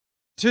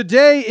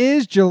Today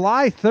is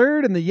July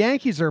 3rd, and the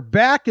Yankees are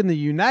back in the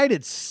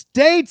United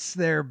States.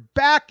 They're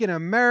back in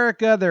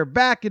America. They're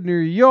back in New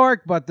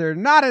York, but they're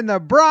not in the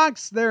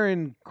Bronx. They're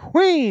in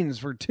Queens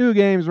for 2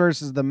 games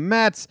versus the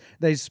Mets.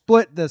 They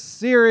split the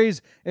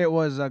series. It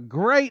was a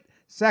great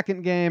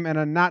second game and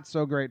a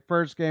not-so-great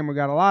first game. We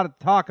got a lot to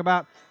talk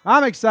about.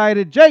 I'm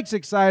excited. Jake's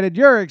excited.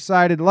 You're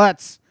excited.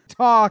 Let's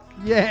talk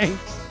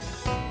Yanks.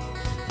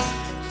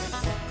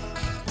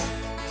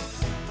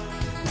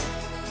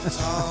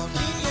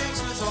 Talking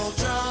Yanks with old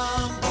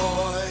John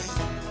Boy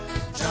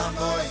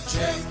and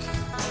Jake.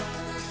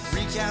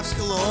 Recaps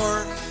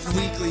galore and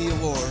weekly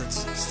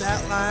awards,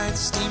 stat lines,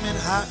 steaming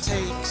hot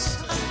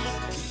takes.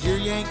 Get your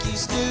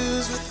Yankees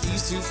news with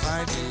these two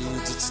fine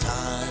dudes. It's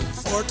time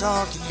for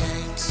Talking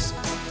Yanks.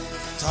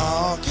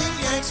 Talking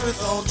Yanks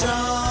with old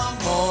John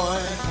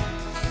Boy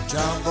and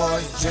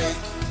Jake.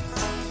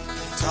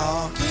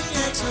 Talking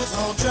Yanks with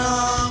old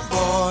John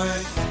Boy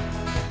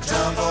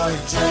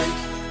and Jake.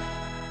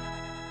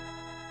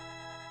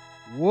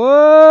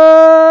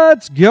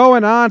 What's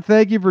going on?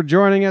 Thank you for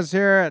joining us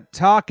here at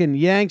Talkin'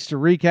 Yanks to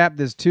recap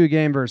this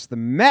 2-game versus the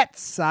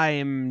Mets. I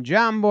am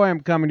John Boy. I'm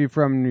coming to you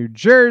from New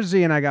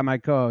Jersey, and I got my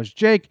co-host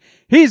Jake.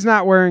 He's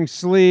not wearing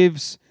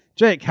sleeves.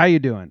 Jake, how you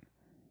doing?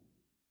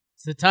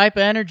 It's the type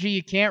of energy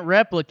you can't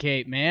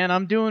replicate, man.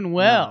 I'm doing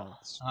well.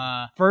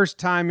 First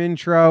time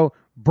intro,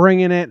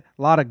 bringing it,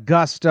 a lot of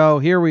gusto.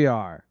 Here we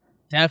are.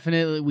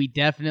 We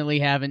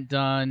definitely haven't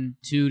done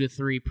 2 to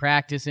 3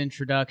 practice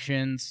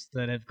introductions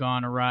that have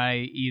gone awry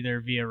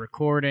either via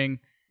recording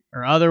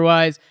or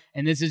otherwise,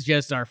 and this is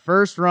just our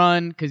first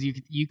run because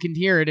you can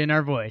hear it in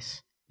our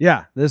voice.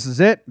 Yeah, this is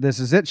it.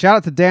 Shout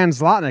out to Dan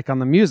Zlotnick on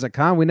the music,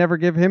 huh? We never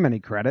give him any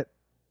credit.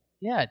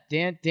 Yeah,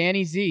 Dan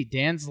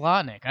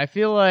Zlotnick. I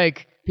feel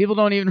like people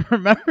don't even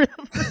remember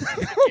them.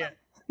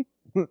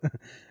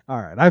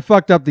 All right, I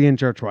fucked up the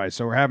intro twice,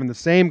 so we're having the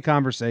same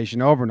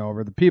conversation over and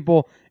over. The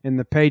people in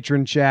the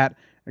patron chat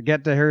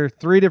get to hear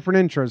 3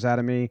 different intros out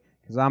of me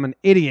because I'm an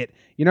idiot.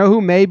 You know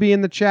who may be in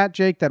the chat,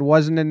 Jake, that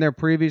wasn't in there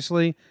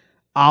previously?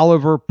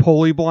 Oliver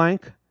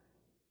Pullyblank.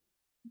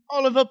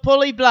 Oliver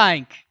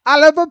Pullyblank.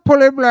 Oliver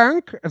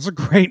Pullyblank. It's a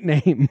great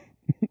name.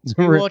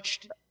 We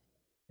watched...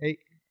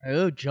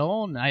 Oh,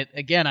 John.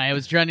 I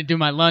was trying to do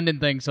my London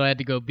thing, so I had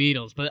to go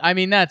Beatles. But, I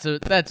mean, that's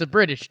a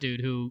British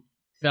dude who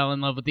fell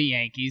in love with the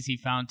Yankees. He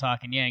found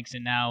Talking Yanks,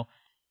 and now,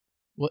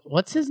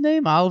 what's his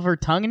name? Oliver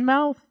Tongue and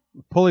Mouth?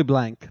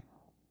 Pullyblank.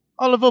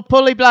 Oliver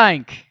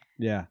Pullyblank.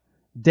 Yeah.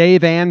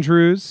 Dave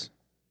Andrews.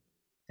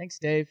 Thanks,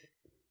 Dave.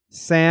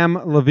 Sam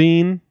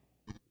Levine.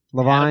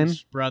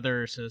 Adam's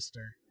brother or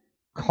sister.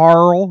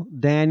 Carl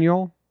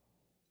Daniel.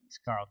 It's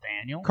Carl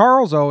Daniel.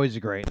 Carl's always a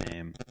great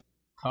name.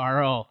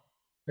 Carl.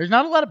 There's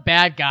not a lot of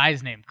bad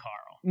guys named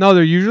Carl. No,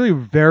 they're usually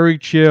very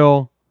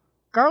chill.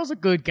 Carl's a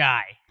good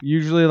guy.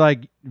 Usually,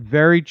 like,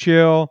 very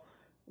chill.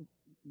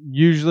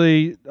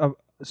 Usually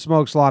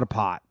smokes a lot of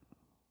pot.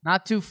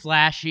 Not too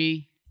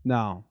flashy.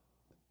 No.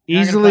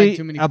 You're Easily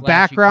a Carl.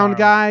 background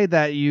guy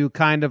that you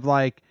kind of,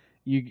 like,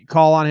 you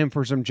call on him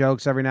for some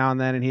jokes every now and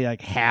then, and he,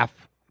 like,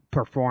 half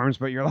performs,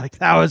 but you're like,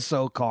 that was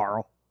so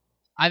Carl.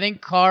 I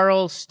think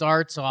Carl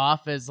starts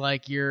off as,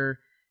 like, you're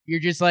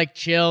just, like,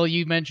 chill.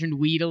 You mentioned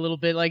weed a little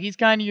bit. Like, he's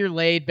kind of your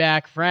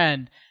laid-back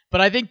friend.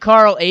 But I think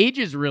Carl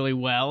ages really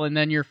well, and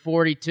then you're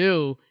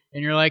 42,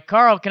 and you're like,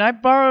 Carl, can I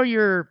borrow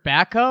your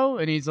backhoe?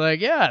 And he's like,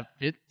 yeah,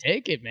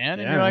 take it, man.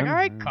 And you're like, all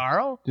right,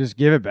 Carl. Just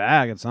give it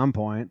back at some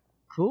point.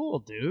 Cool,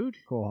 dude.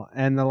 Cool.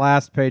 And the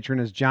last patron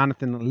is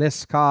Jonathan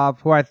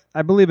Liskov, who I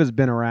believe has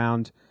been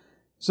around.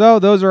 So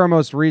those are our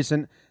most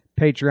recent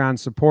Patreon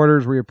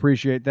supporters. We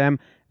appreciate them.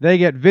 They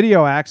get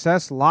video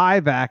access,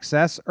 live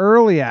access,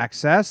 early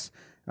access.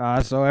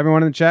 So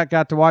everyone in the chat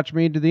got to watch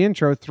me do the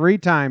intro 3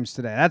 times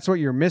today. That's what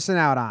you're missing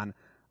out on.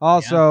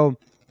 Also,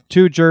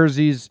 2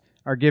 jerseys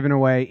are given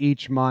away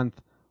each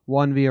month,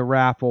 1 via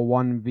raffle,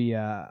 1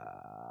 via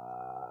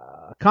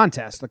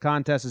contest. The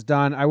contest is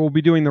done. I will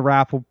be doing the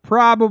raffle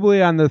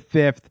probably on the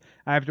 5th.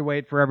 I have to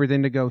wait for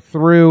everything to go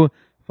through,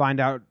 find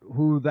out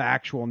who the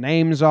actual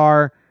names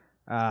are,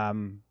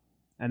 and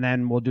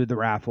then we'll do the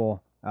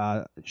raffle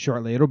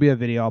shortly. It'll be a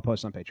video I'll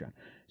post on Patreon.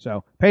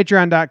 So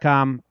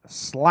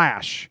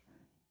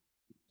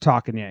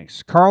patreon.com/Talking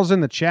Yanks. Carl's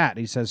in the chat.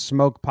 He says,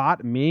 smoke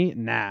pot? Me?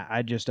 Nah,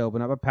 I just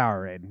open up a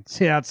Powerade.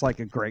 See, that's like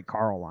a great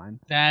Carl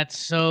line. That's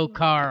so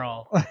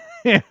Carl.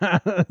 Yeah,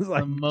 it's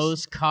like, the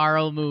most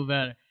Carl move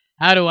ever.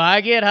 How do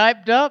I get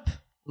hyped up? A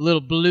little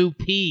blue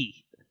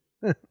pea.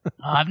 I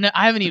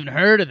haven't even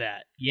heard of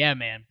that. Yeah,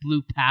 man,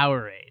 blue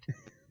Powerade.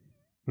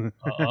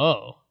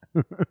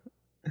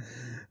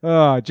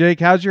 Jake,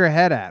 how's your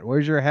head at?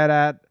 Where's your head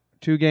at?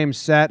 2-game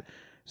set.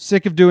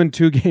 Sick of doing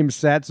 2-game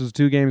sets. It was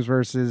 2 games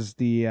versus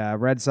the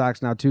Red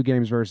Sox, now 2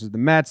 games versus the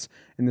Mets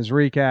in this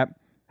recap.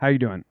 How you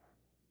doing?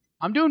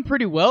 I'm doing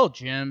pretty well,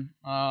 Jim.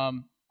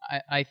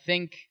 I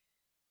think,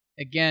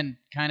 again,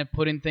 kind of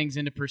putting things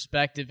into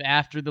perspective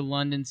after the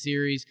London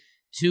series,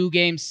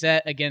 2-game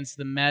set against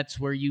the Mets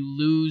where you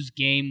lose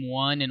game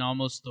 1 in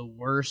almost the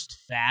worst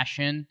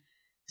fashion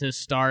to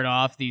start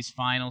off these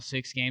final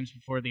 6 games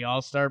before the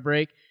All-Star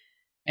break.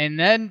 And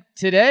then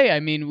today, I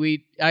mean,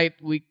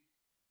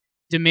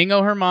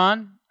 Domingo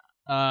Germán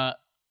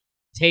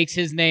takes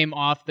his name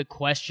off the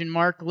question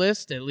mark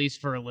list, at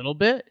least for a little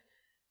bit,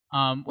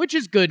 which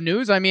is good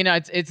news. I mean,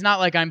 it's not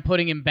like I'm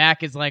putting him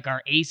back as like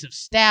our ace of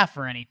staff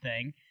or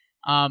anything,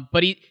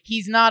 but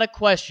he's not a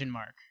question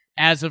mark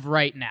as of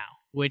right now,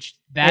 which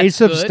that's ace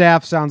good. of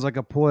staff sounds like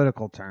a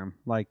political term,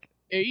 like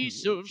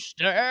ace of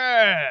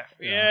staff.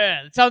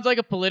 Yeah, it sounds like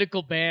a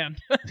political band.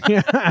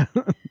 yeah.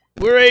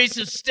 We're ace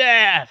of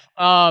staff.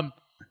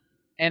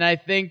 And I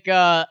think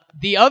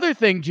the other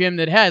thing, Jim,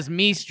 that has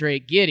me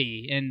straight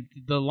giddy, and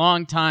the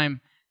longtime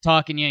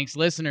Talkin' Yanks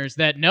listeners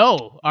that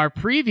know our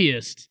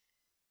previous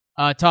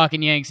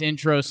Talkin' Yanks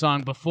intro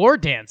song before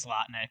Dan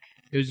Slotnick,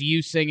 it was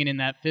you singing in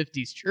that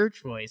 50s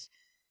church voice.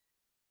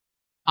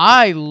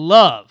 I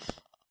love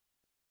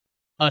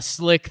a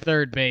slick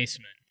third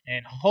baseman,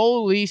 and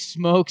holy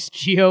smokes,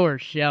 Gio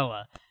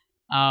Urshela.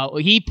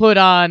 He put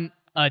on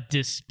a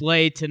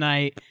display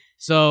tonight.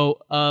 So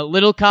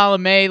little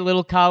column A,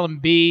 little column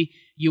B,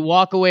 you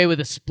walk away with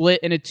a split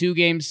in a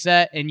 2-game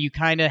set, and you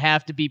kind of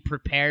have to be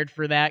prepared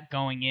for that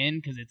going in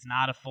because it's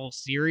not a full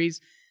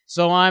series.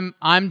 So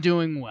I'm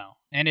doing well.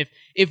 And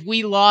if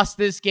we lost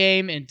this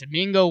game and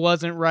Domingo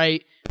wasn't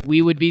right,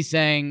 we would be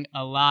saying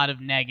a lot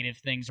of negative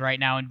things right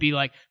now and be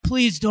like,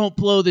 please don't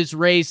blow this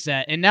Rays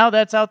set. And now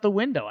that's out the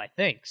window, I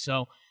think.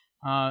 So,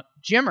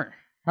 Jimmer,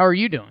 how are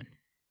you doing?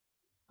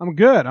 I'm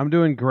good. I'm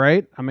doing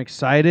great. I'm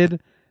excited.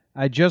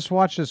 I just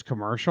watched this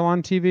commercial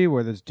on TV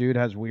where this dude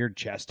has weird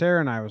chest hair,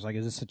 and I was like,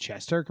 is this a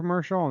chest hair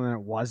commercial? And then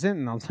it wasn't,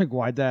 and I was like,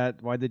 why'd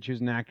they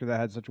choose an actor that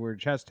had such weird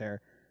chest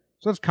hair?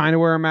 So that's kind of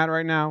where I'm at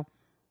right now.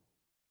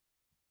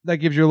 That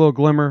gives you a little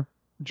glimmer.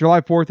 July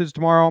 4th is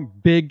tomorrow.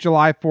 Big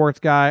July 4th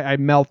guy. I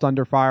melt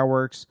under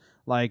fireworks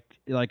like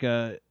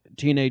a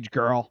teenage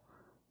girl.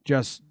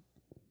 Just,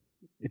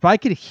 if I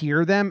could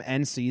hear them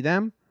and see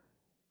them,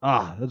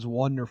 that's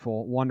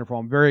wonderful, wonderful.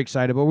 I'm very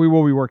excited, but we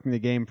will be working the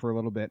game for a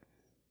little bit.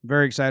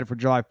 Very excited for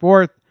July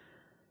 4th.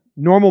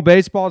 Normal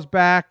baseball's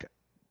back.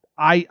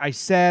 I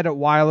said a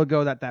while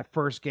ago that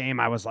first game,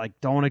 I was like,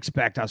 don't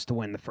expect us to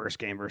win the first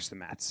game versus the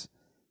Mets.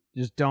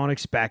 Just don't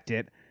expect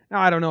it. Now,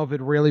 I don't know if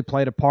it really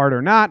played a part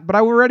or not, but I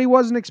already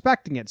wasn't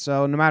expecting it.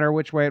 So no matter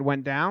which way it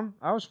went down,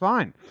 I was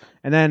fine.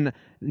 And then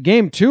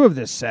game 2 of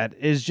this set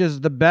is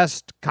just the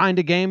best kind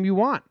of game you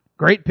want.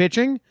 Great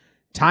pitching,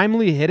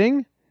 timely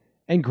hitting,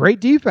 and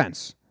great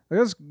defense.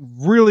 So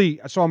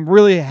I'm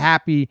really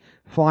happy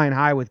flying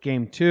high with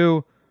game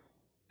 2.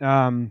 I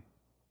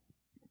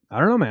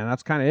don't know, man.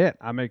 That's kind of it.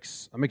 I'm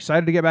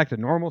excited to get back to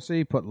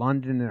normalcy. Put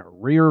London in a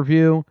rear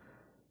view.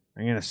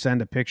 I'm gonna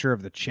send a picture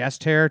of the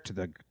chest hair to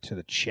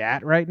the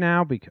chat right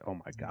now because oh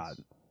my god,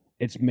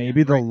 it's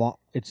maybe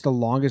it's the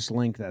longest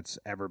link that's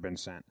ever been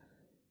sent.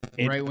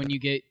 Right when you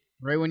get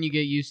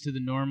used to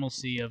the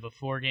normalcy of a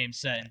 4-game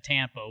set in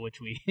Tampa,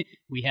 which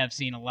we have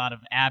seen a lot of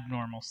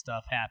abnormal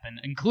stuff happen,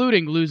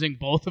 including losing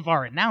both of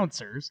our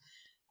announcers.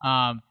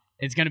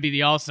 It's going to be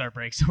the All-Star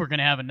break, so we're going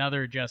to have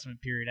another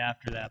adjustment period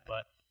after that.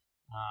 But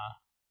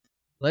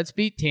let's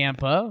beat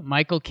Tampa.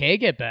 Michael K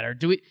get better.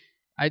 Do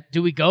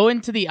we go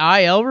into the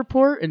IL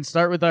report and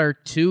start with our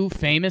 2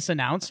 famous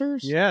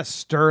announcers? Yes,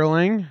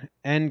 Sterling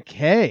and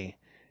K.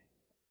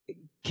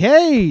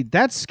 K,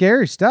 that's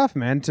scary stuff,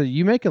 man. So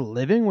you make a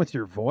living with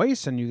your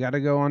voice and you got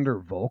to go under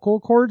vocal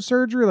cord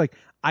surgery. Like,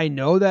 I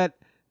know that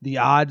the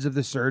odds of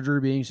the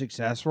surgery being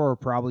successful are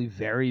probably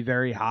very,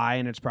 very high,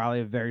 and it's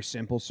probably a very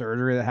simple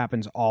surgery that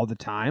happens all the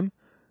time.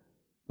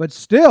 But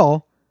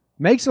still,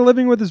 makes a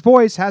living with his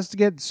voice, has to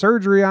get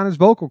surgery on his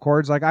vocal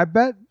cords. Like, I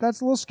bet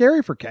that's a little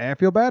scary for K. I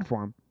feel bad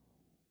for him.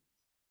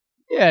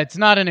 Yeah, it's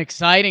not an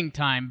exciting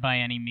time by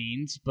any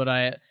means,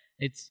 but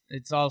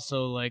it's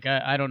also like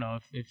I don't know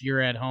if you're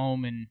at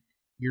home and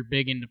you're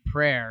big into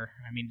prayer.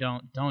 I mean,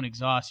 don't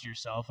exhaust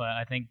yourself.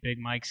 I think Big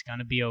Mike's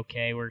gonna be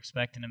okay. We're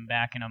expecting him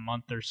back in a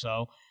month or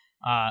so.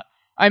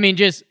 I mean,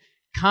 just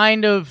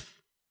kind of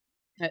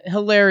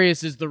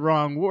hilarious is the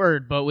wrong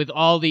word, but with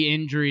all the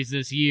injuries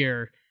this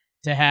year,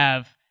 to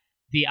have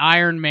the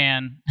Iron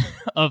Man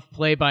of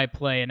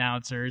play-by-play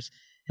announcers,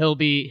 he'll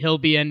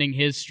be ending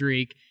his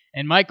streak.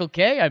 And Michael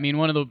K, I mean,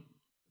 one of the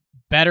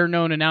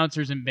better-known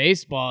announcers in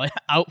baseball,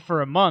 out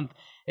for a month.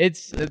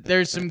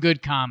 There's some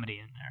good comedy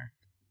in there.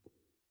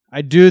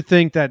 I do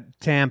think that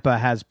Tampa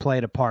has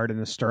played a part in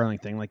the Sterling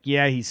thing. Like,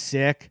 yeah, he's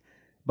sick,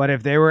 but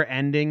if they were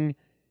ending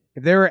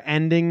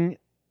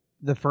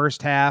the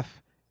first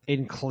half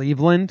in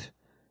Cleveland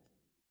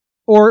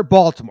or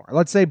Baltimore,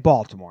 let's say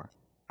Baltimore,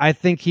 I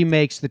think he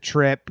makes the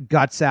trip,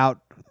 guts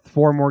out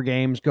 4 more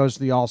games, goes to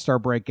the All-Star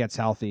break, gets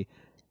healthy.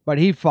 But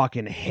he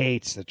fucking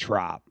hates the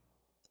Trop.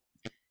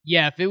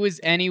 Yeah, if it was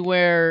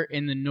anywhere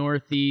in the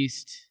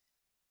Northeast,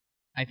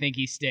 I think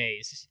he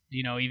stays.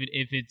 You know, even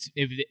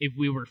if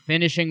we were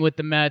finishing with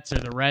the Mets or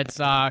the Red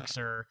Sox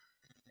or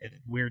a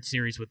weird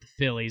series with the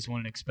Phillies,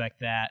 wouldn't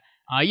expect that.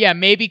 Yeah,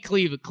 maybe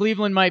Cleveland.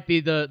 Cleveland might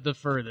be the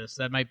furthest.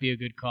 That might be a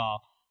good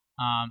call.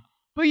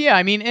 But yeah,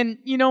 I mean, and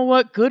you know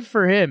what? Good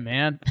for him,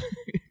 man.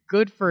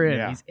 Good for him.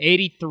 Yeah. He's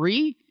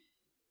 83.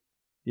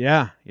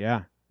 Yeah.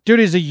 Dude,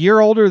 he's a year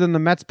older than the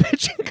Mets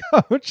pitching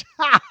coach.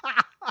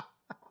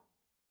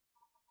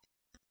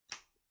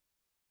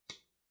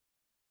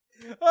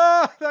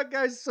 Oh, that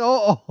guy's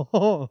so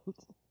old.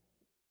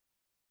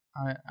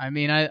 I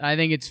mean, I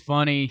think it's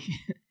funny.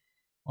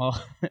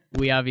 Well,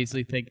 we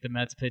obviously think the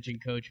Mets pitching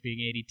coach being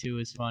 82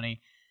 is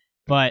funny.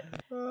 But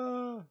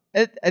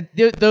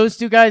those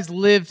two guys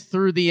lived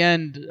through the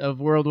end of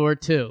World War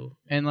II.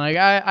 And, like,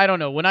 I don't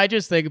know. When I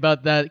just think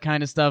about that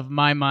kind of stuff,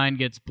 my mind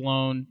gets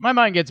blown. My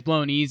mind gets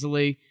blown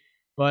easily.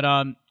 But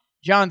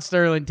John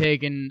Sterling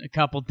taking a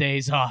couple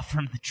days off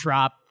from the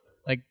Trop,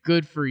 like,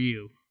 good for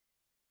you.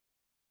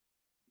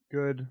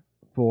 Good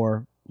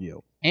for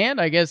you. And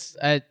I guess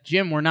at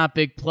Jim, we're not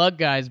big plug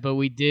guys, but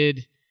we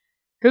did,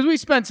 because we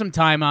spent some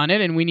time on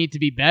it, and we need to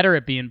be better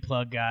at being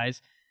plug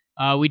guys.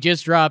 We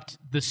just dropped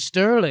the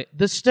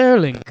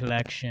Sterling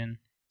collection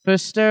for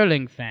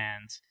Sterling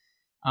fans.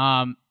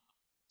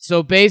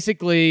 So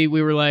basically,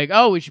 we were like,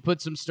 oh, we should put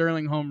some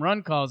Sterling home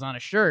run calls on a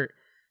shirt.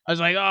 I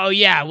was like, oh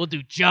yeah, we'll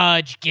do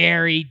Judge,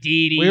 Gary,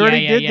 Didi. We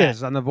already did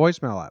this on the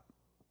voicemail app.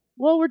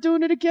 Well, we're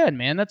doing it again,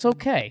 man. That's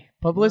okay.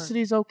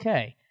 Publicity's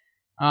okay.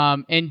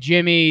 And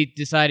Jimmy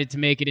decided to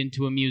make it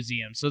into a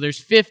museum. So there's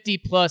 50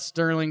 plus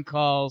Sterling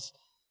calls.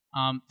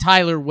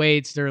 Tyler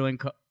Wade Sterling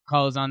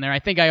calls on there. I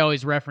think I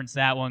always reference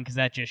that one because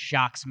that just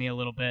shocks me a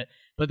little bit.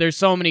 But there's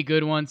so many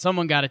good ones.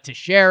 Someone got a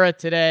Teixeira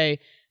today.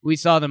 We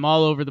saw them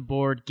all over the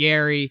board.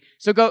 Gary.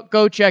 So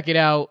go check it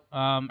out.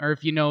 Or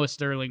if you know a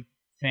Sterling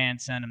fan,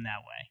 send him that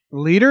way.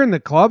 Leader in the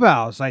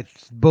clubhouse, I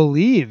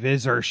believe,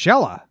 is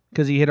Urshela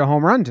because he hit a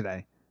home run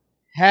today.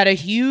 Had a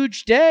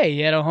huge day.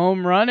 He had a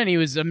home run, and he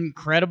was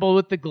incredible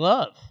with the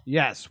glove.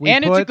 Yes,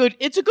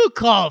 it's a good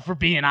call, for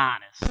being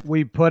honest.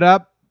 We put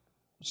up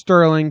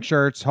Sterling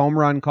shirts, home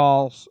run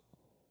calls,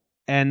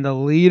 and the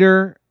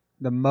leader,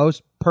 the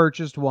most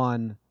purchased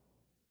one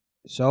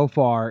so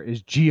far,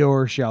 is Gio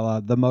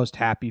Urshela, the most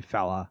happy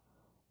fella.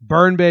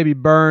 Burn, baby,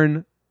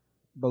 burn.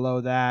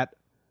 Below that,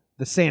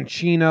 the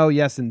Sanchino,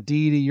 yes,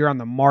 indeed. You're on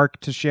the mark,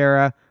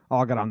 Teixeira.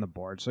 All got on the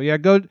board. So yeah,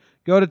 go to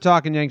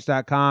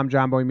talkingyanks.com,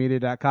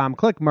 johnboymedia.com,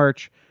 click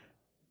merch,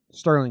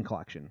 Sterling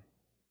collection.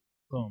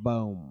 Boom.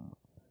 Boom.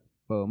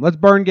 Boom. Let's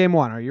burn game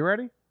one. Are you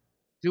ready?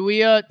 Do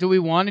we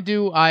want to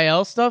do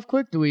IL stuff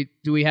quick? Do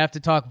we have to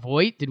talk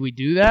Voit? Did we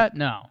do that?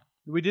 No.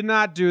 We did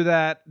not do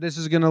that. This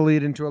is going to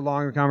lead into a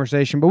longer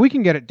conversation, but we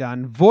can get it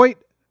done. Voit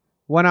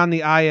went on the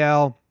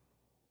IL.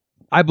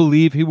 I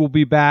believe he will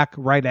be back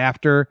right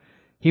after.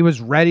 He was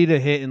ready to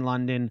hit in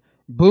London.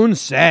 Boone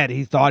said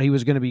he thought he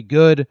was going to be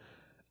good.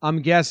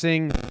 I'm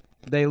guessing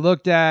they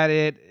looked at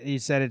it. He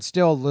said it's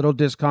still a little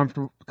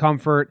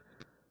discomfort.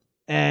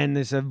 And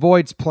they said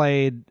Voigt's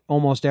played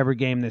almost every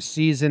game this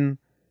season.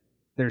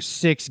 There's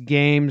 6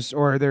 games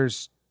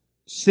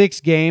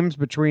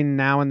between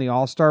now and the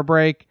All-Star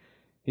break.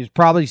 He's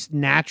probably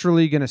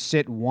naturally going to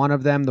sit one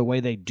of them the way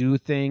they do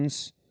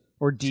things.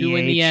 Or DH. 2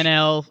 in the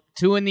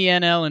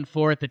NL, and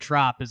 4 at the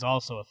Trop is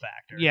also a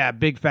factor. Yeah,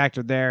 big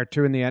factor there.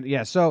 2 in the end.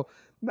 Yeah, so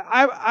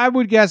I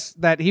would guess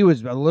that he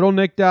was a little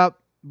nicked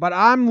up, but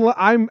I'm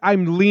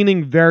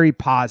leaning very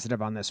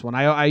positive on this one.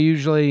 I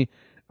usually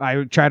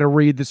try to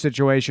read the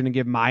situation and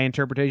give my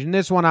interpretation.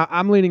 This one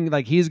I'm leaning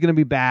like he's going to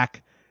be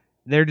back.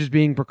 They're just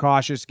being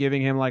precautious,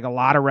 giving him like a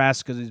lot of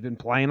rest because he's been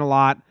playing a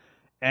lot.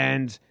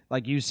 And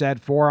like you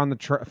said, 4 on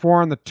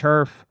the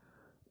turf,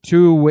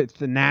 2 with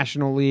the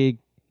National League.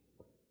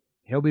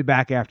 He'll be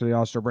back after the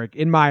All-Star break,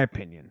 in my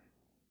opinion.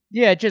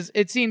 Yeah,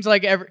 it seems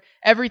like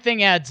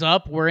everything adds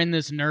up. We're in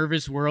this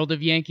nervous world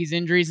of Yankees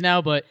injuries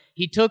now, but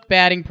he took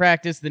batting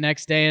practice the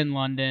next day in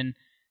London.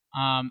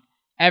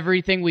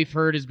 Everything we've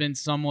heard has been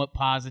somewhat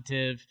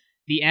positive.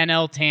 The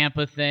NL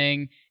Tampa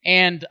thing,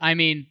 and I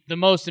mean, the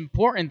most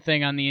important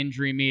thing on the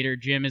injury meter,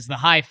 Jim, is the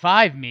high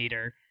five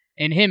meter,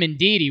 and him and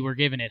Didi were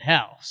giving it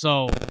hell.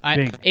 So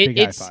big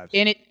high fives.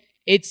 And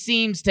it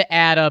seems to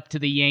add up to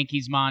the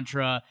Yankees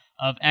mantra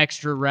of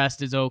extra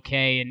rest is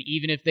okay, and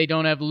even if they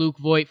don't have Luke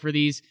Voit for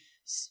these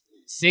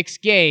 6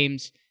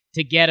 games,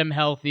 to get him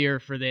healthier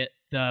for the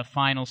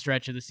final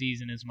stretch of the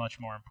season is much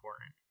more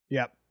important.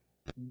 Yep.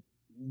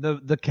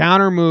 The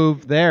counter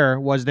move there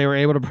was they were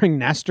able to bring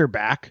Nestor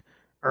back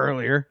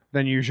earlier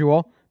than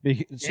usual.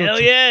 So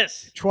Hell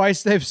yes!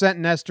 Twice they've sent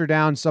Nestor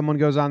down, someone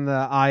goes on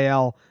the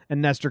IL,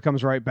 and Nestor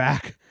comes right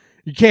back.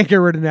 You can't get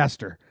rid of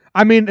Nestor.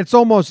 I mean, it's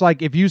almost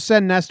like if you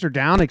send Nestor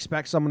down,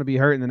 expect someone to be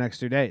hurt in the next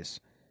 2 days.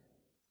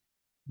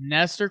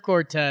 Nestor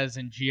Cortez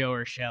and Gio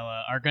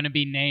Urshela are going to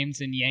be names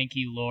in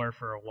Yankee lore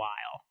for a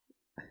while.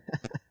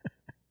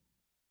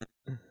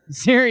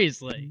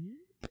 Seriously.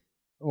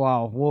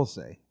 Well, we'll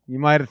see. You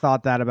might have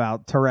thought that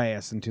about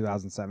Torreyes in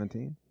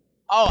 2017.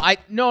 Oh,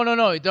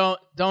 no.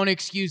 Don't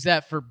excuse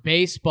that for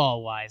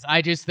baseball wise.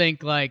 I just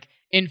think like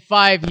in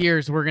 5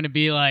 years we're going to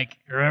be like,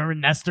 remember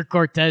Nestor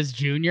Cortez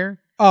Jr.?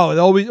 Oh,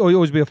 it'll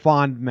always be a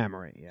fond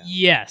memory. Yeah.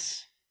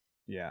 Yes.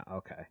 Yeah,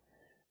 okay.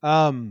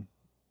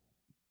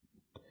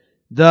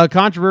 The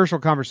controversial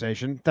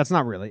conversation, that's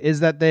not really, is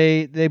that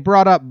they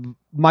brought up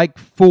Mike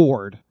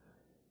Ford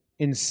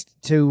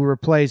to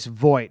replace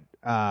Voit.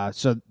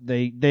 So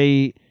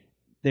they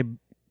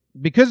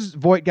because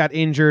Voit got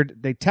injured,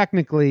 they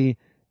technically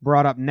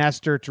brought up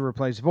Nestor to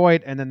replace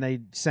Voit, and then they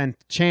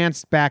sent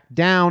Chance back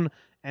down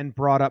and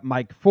brought up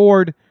Mike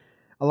Ford.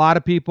 A lot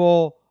of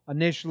people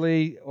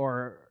initially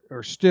or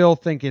still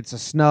think it's a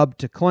snub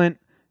to Clint,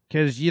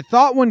 because you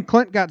thought when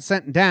Clint got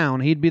sent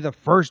down, he'd be the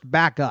first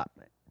backup.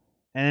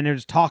 And then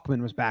there's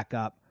Talkman was back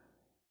up.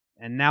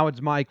 And now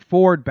it's Mike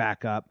Ford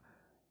back up.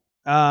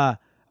 I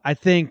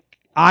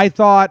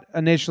thought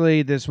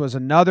initially this was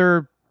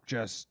another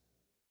just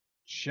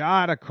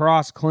shot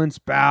across Clint's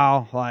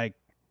bow. Like,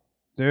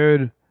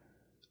 dude,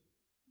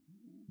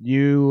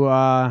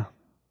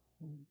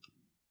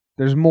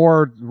 there's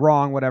more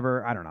wrong,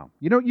 whatever. I don't know.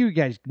 You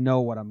guys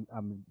know what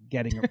I'm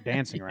getting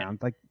dancing around.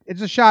 Like,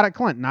 it's a shot at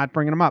Clint, not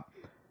bringing him up.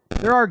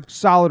 There are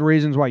solid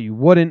reasons why you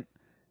wouldn't.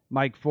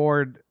 Mike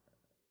Ford.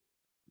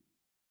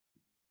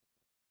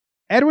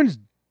 Edwin's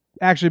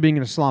actually being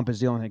in a slump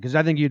is the only thing, because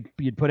I think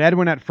you'd put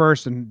Edwin at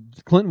first and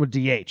Clinton would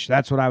DH.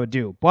 That's what I would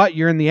do. But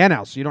you're in the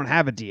NL, so you don't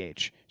have a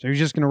DH. So you're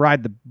just going to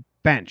ride the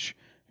bench.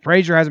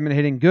 Frazier hasn't been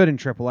hitting good in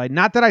AAA.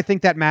 Not that I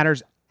think that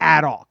matters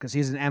at all, because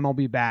he's an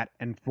MLB bat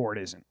and Ford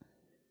isn't.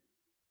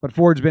 But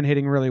Ford's been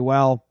hitting really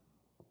well.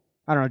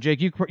 I don't know, Jake,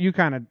 you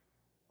kind of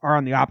are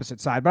on the opposite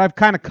side, but I've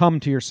kind of come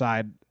to your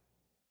side.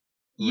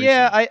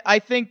 Yeah, I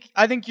think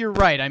you're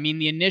right. I mean,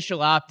 the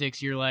initial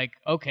optics, you're like,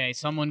 okay,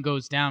 someone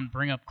goes down,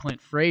 bring up Clint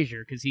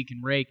Frazier because he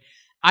can rake.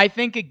 I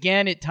think,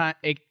 again, it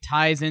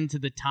ties into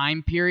the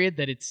time period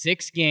that it's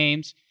 6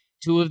 games.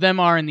 2 of them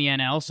are in the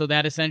NL, so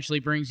that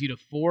essentially brings you to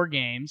 4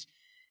 games.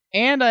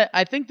 And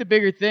I think the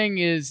bigger thing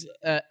is,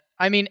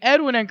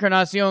 Edwin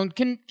Encarnacion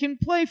can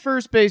play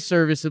first base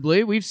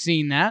serviceably. We've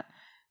seen that.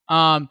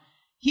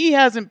 He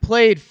hasn't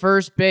played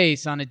first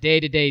base on a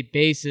day-to-day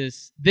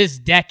basis this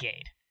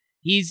decade.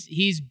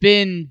 He's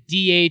been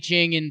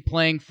DHing and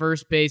playing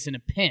first base in a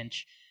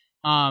pinch.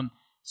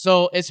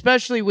 So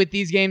especially with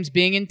these games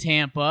being in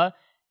Tampa,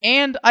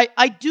 and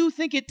I do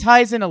think it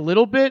ties in a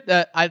little bit.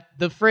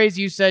 The phrase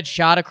you said,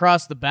 shot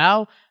across the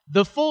bow,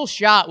 the full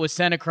shot was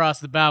sent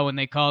across the bow when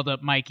they called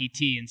up Mikey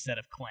T instead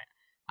of Clint.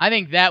 I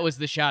think that was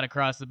the shot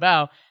across the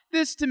bow.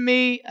 This, to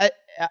me,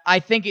 I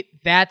think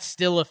that's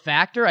still a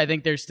factor. I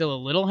think there's still a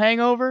little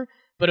hangover,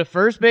 but a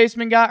first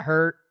baseman got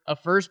hurt. A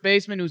first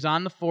baseman who's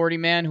on the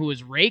 40-man who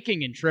is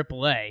raking in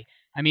AAA.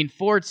 I mean,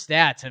 Ford's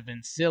stats have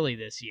been silly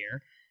this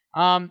year.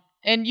 And,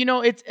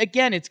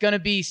 it's going to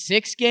be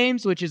 6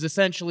 games, which is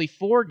essentially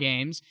 4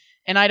 games.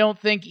 And I don't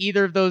think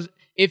either of those,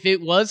 if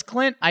it was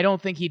Clint, I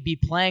don't think he'd be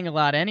playing a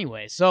lot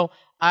anyway. So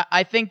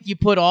I think you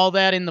put all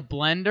that in the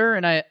blender,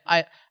 and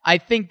I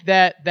think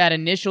that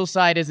initial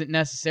side isn't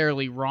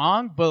necessarily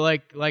wrong,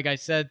 but like I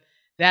said,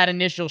 that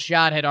initial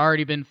shot had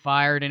already been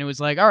fired, and it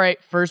was like, all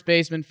right, first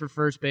baseman for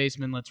first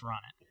baseman, let's run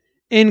it.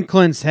 In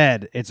Clint's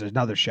head, it's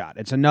another shot.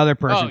 It's another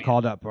person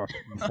called up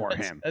before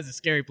him. That's a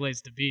scary place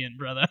to be in,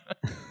 brother.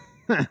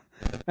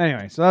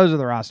 Anyway, so those are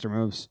the roster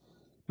moves.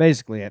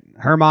 Basically it.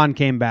 Herman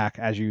came back,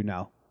 as you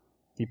know.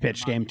 He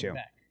pitched game 2.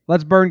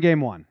 Let's burn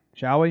game 1,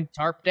 shall we?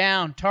 Tarp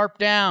down, tarp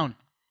down.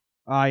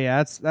 Oh,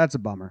 yeah, that's a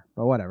bummer,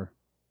 but whatever.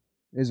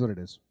 It is what it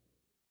is.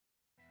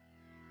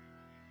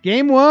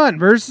 Game 1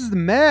 versus the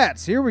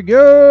Mets. Here we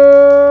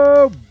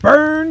go.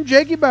 Burn,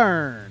 Jakey,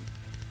 burn.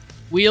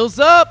 Wheels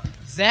up.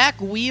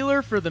 Zach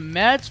Wheeler for the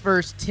Mets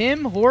versus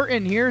Tim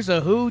Horton. Here's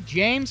a who.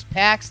 James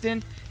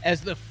Paxton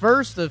as the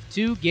first of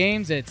 2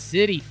 games at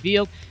Citi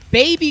Field.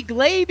 Baby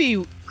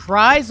Glaby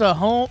cries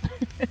home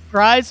in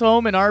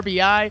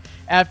RBI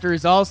after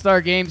his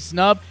All-Star Game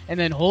snub. And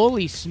then,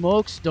 holy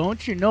smokes,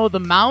 don't you know the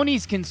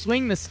Mounties can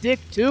swing the stick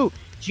too.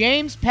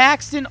 James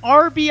Paxton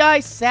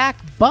RBI sack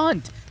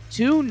bunt.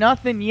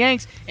 2-0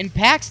 Yanks. And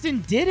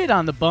Paxton did it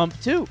on the bump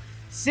too.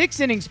 6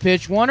 innings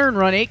pitched, 1 earned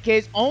run, 8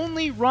 Ks,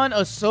 only run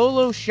a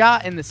solo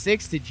shot in the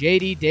 6th to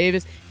J.D.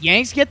 Davis.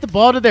 Yanks get the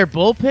ball to their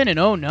bullpen, and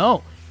oh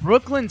no,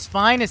 Brooklyn's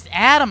finest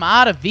Adam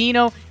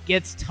Ottavino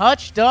gets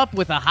touched up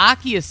with a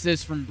hockey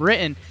assist from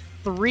Britton.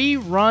 3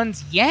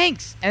 runs.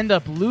 Yanks end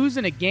up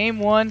losing a game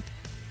 1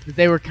 that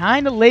they were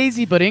kind of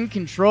lazy but in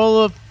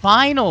control of.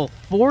 Final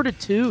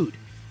fortitude.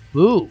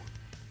 Boo.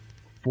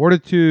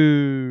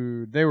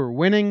 Fortitude. They were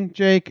winning,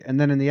 Jake, and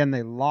then in the end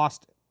they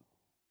lost.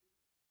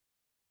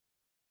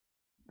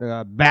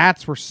 The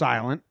bats were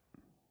silent.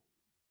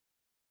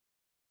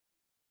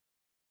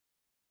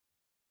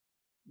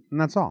 And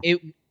that's all.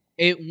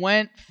 It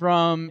went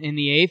from, in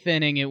the 8th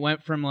inning, it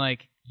went from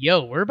like,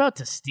 yo, we're about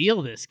to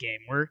steal this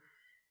game.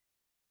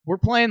 We're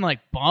playing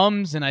like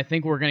bums, and I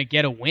think we're going to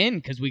get a win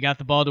because we got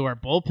the ball to our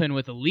bullpen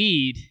with a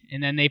lead.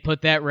 And then they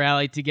put that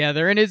rally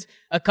together. And it's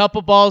a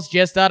couple balls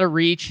just out of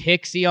reach.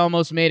 Hicksy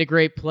almost made a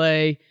great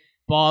play.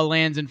 Ball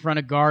lands in front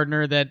of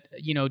Gardner that,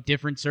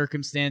 different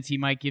circumstance, he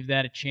might give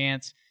that a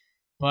chance.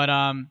 But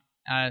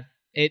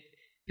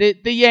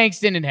the Yanks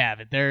didn't have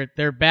it.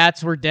 Their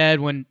bats were dead.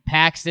 When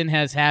Paxton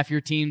has half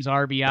your team's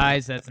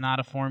RBIs, that's not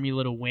a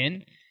formula to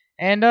win.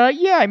 And I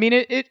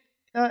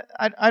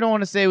don't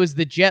want to say it was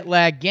the jet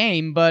lag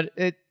game, but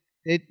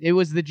it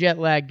was the jet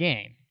lag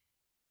game.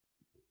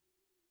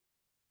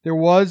 There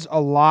was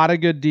a lot of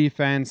good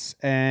defense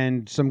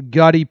and some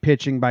gutty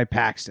pitching by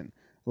Paxton.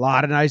 A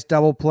lot of nice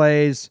double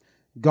plays.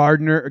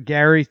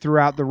 Gary threw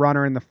out the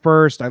runner in the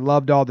first. I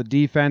loved all the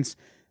defense.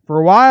 For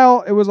a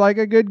while, it was like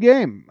a good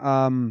game.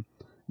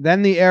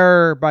 Then the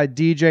error by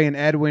DJ and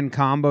Edwin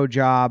combo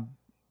job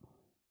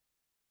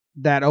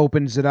that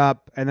opens it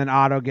up, and then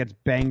Otto gets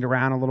banged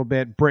around a little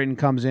bit. Britton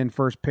comes in,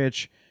 first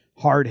pitch,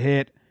 hard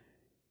hit.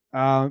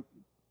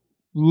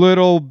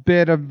 Little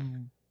bit of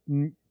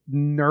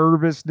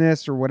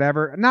nervousness or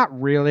whatever.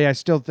 Not really. I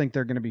still think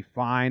they're going to be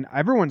fine.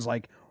 Everyone's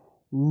like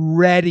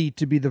ready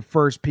to be the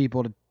first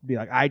people to be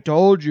like, I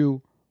told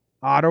you,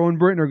 Otto and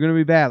Britton are going to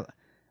be bad.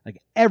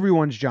 Like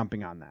everyone's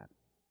jumping on that.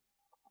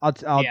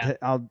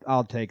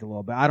 I'll take a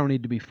little bit. I don't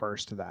need to be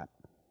first to that.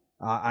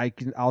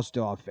 I'll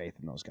still have faith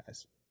in those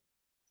guys.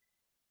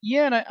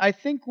 Yeah, and I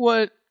think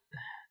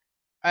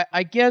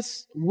I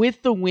guess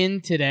with the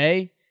win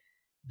today,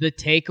 the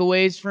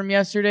takeaways from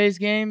yesterday's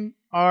game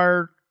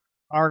are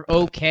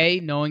okay,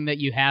 knowing that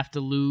you have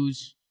to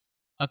lose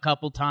a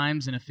couple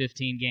times in a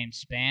 15-game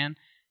span.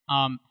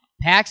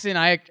 Paxton,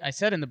 I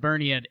said in the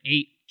burn he had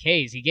 8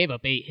 Ks. He gave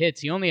up 8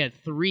 hits. He only had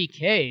 3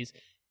 Ks,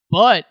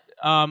 but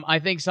I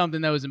think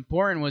something that was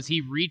important was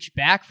he reached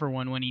back for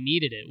one when he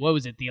needed it. What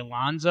was it, the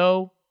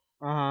Alonso?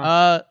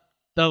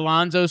 The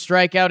Alonso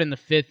strikeout in the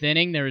 5th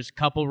inning. There was a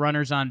couple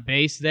runners on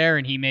base there,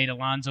 and he made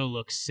Alonso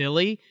look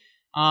silly.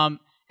 And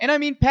I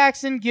mean,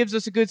 Paxton gives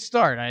us a good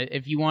start.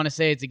 If you want to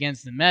say it's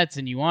against the Mets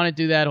and you want to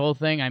do that whole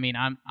thing, I mean,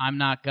 I'm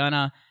not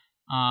gonna.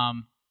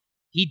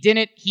 He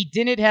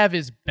didn't have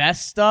his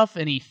best stuff,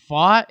 and he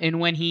fought.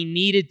 And when he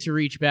needed to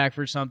reach back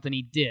for something,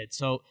 he did.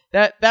 So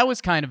that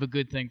was kind of a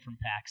good thing from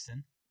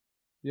Paxton.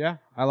 Yeah,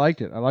 I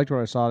liked it. I liked what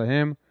I saw to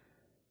him.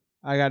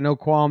 I got no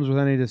qualms with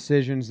any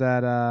decisions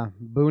that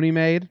Booney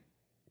made.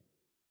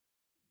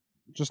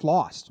 Just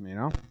lost, you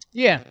know?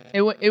 Yeah,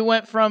 it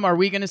went from are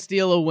we going to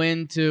steal a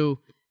win to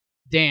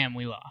damn,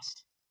 we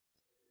lost.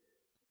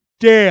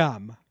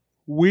 Damn,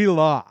 we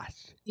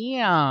lost.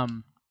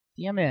 Damn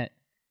it.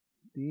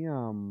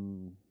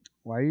 Damn,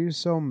 why are you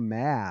so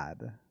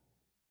mad?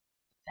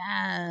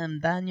 Damn,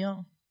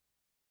 Daniel.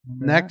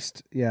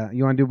 Next, yeah,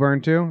 you want to do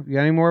burn too? You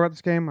got any more about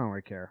this game? I don't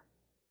really care.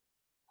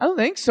 I don't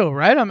think so,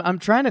 right? I'm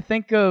trying to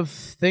think of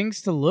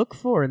things to look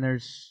for, and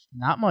there's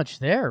not much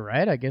there,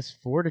 right? I guess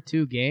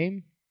 4-2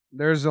 game.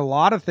 There's a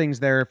lot of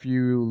things there if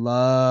you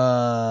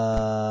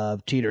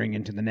love teetering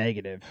into the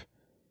negative.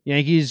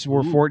 Yankees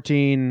were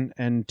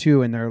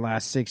 14-2 in their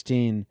last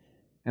 16,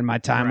 and my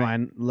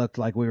timeline looked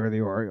like we were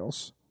the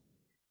Orioles.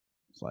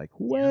 It's like,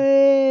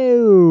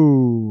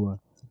 whoa.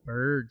 It's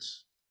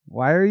birds.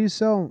 Why are you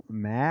so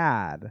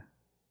mad?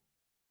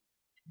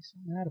 I'm so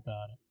mad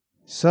about it.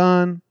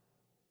 Son,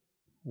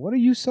 what are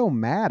you so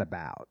mad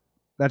about?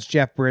 That's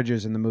Jeff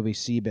Bridges in the movie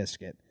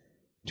Seabiscuit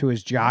to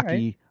his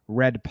jockey,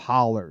 Red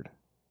Pollard.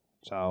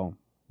 So,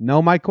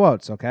 know my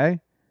quotes, okay?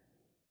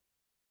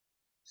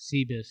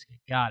 Seabiscuit.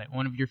 Got it.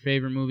 One of your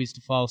favorite movies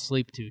to fall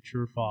asleep to.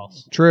 True or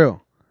false?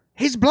 True.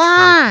 He's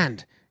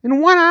blind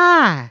in one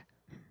eye.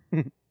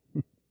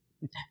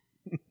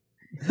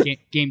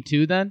 Game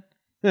 2 then?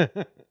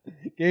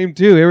 Game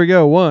 2. Here we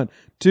go. 1,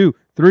 2,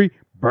 3.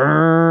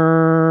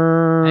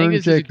 Burn. I think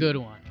this is a good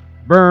one.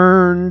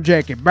 Burn,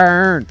 Jackie,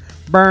 burn.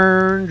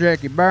 Burn,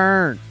 Jackie,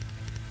 burn.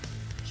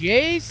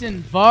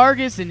 Jason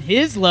Vargas and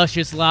his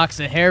luscious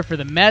locks of hair for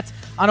the Mets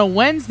on a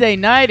Wednesday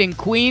night in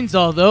Queens,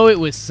 although it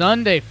was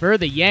Sunday for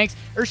the Yanks.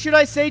 Or should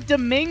I say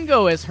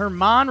Domingo, as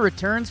Herman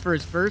returns for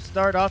his first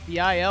start off the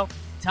IL.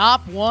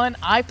 Top 1,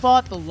 I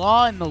fought the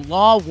law and the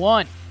law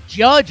won.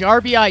 Judge,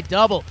 RBI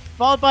double,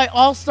 followed by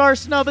all-star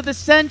snub of the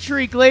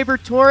century,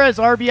 Gleyber Torres,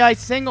 RBI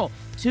single.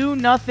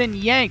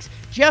 2-0 Yanks.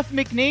 Jeff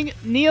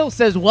McNeil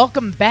says,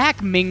 welcome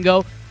back,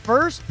 Mingo.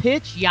 First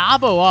pitch,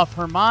 Yabo off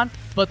Herman,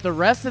 but the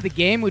rest of the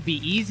game would be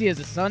easy as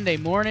a Sunday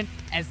morning,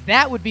 as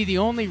that would be the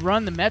only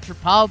run the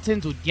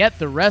Metropolitans would get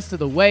the rest of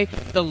the way.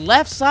 The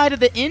left side of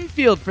the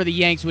infield for the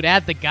Yanks would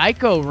add the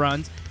Geico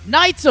runs.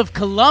 Knights of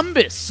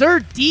Columbus,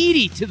 Sir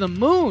Didi to the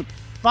moon,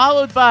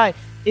 followed by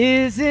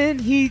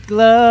Isn't He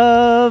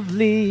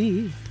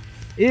Lovely?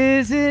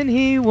 Isn't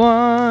He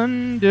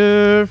Wonderful?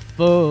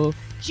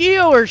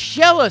 Gio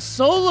Urshela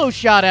solo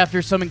shot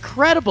after some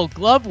incredible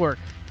glove work.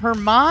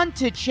 Herman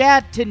to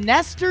Chad to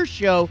Nestor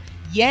show.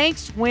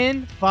 Yanks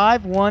win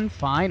 5-1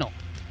 final.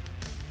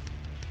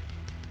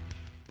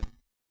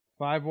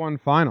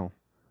 5-1 final.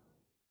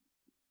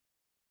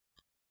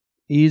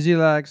 Easy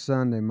like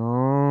Sunday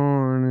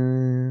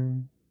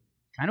morning.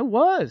 Kind of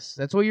was.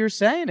 That's what you were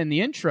saying in the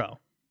intro.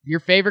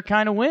 Your favorite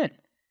kind of win.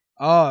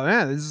 Oh,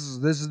 man, this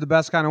is the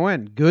best kind of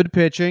win. Good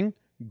pitching,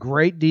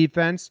 great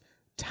defense,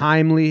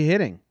 timely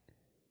hitting.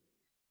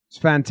 It's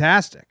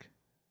fantastic.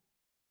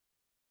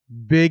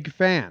 Big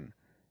fan.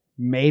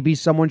 Maybe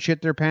someone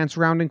shit their pants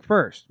rounding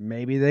first.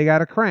 Maybe they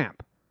got a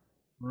cramp.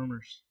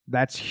 Rumors.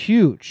 That's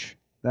huge.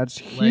 That's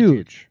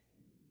huge.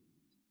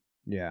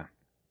 Yeah.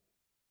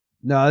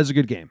 No, this is a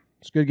good game.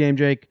 It's a good game,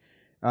 Jake.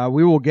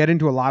 We will get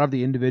into a lot of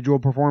the individual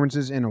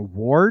performances in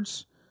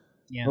awards.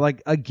 Yeah. But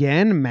like,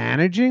 again,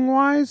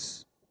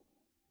 managing-wise,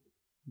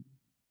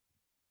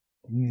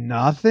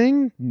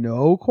 nothing.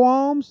 No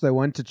qualms. They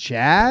went to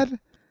Chad.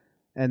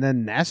 And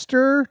then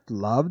Nestor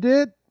loved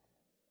it.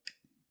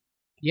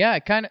 Yeah, I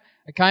kind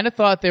of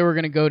thought they were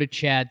going to go to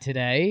Chad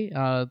today.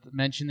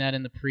 Mentioned that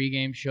in the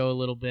pregame show a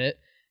little bit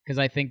because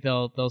I think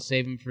they'll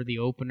save him for the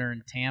opener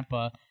in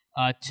Tampa.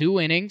 2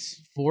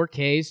 innings, 4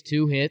 Ks,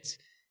 2 hits,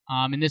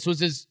 and this was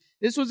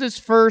his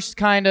first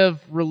kind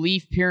of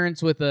relief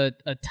appearance with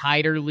a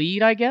tighter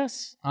lead, I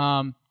guess.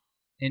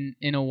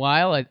 In a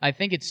while, I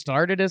think it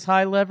started as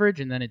high leverage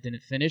and then it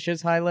didn't finish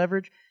as high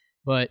leverage.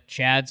 But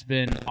Chad's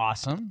been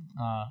awesome.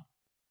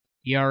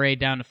 ERA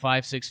down to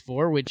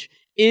 5.64, which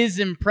is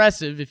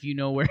impressive if you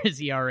know where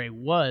his ERA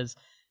was.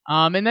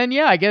 And then,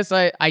 yeah, I guess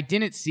I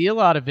didn't see a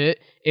lot of it.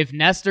 If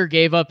Nestor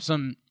gave up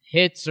some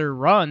hits or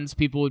runs,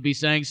 people would be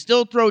saying,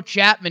 still throw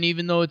Chapman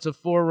even though it's a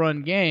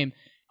 4-run game.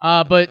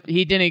 But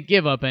he didn't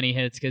give up any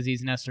hits because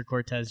he's Nestor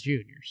Cortez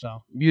Jr.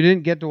 So You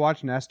didn't get to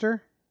watch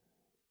Nestor?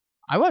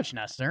 I watched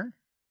Nestor.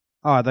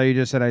 Oh, I thought you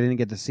just said I didn't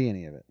get to see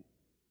any of it.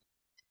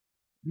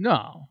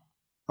 No.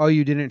 Oh,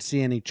 you didn't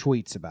see any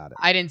tweets about it.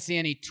 I didn't see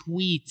any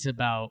tweets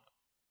about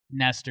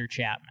Nestor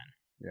Chapman.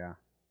 Yeah.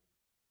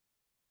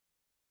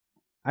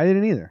 I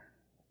didn't either.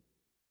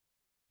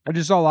 I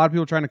just saw a lot of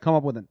people trying to come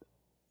up with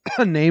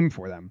a name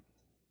for them.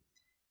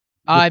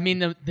 I mean,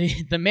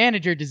 the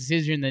manager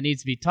decision that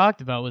needs to be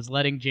talked about was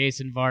letting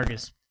Jason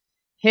Vargas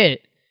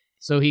hit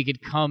so he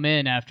could come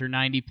in after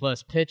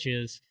 90-plus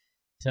pitches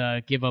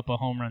to give up a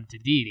home run to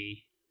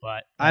Didi.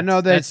 But I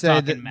know they that's say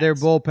talking that Mets. their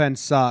bullpen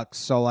sucks,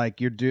 so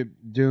like you're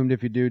doomed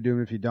if you do,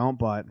 doomed if you don't,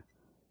 but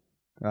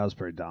that was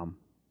pretty dumb.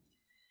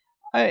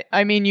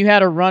 I mean, you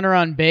had a runner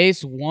on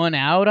base, 1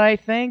 out, I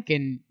think,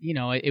 and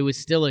it was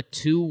still a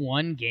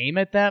 2-1 game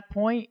at that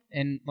point.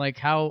 And like,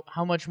 how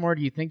much more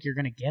do you think you're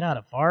going to get out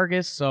of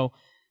Vargas? So,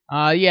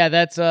 yeah,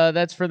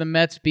 that's for the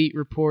Mets beat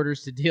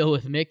reporters to deal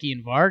with Mickey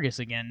and Vargas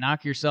again.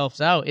 Knock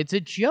yourselves out. It's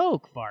a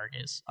joke,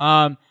 Vargas.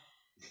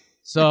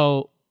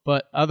 So,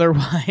 but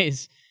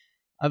otherwise,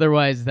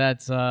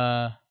 that's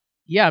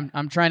yeah.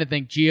 I'm trying to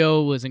think.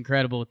 Gio was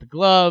incredible with the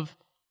glove.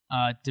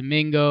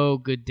 Domingo,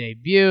 good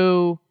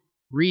debut.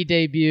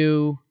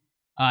 Re-debut.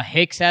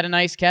 Hicks had a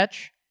nice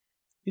catch.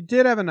 He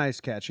did have a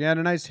nice catch. He had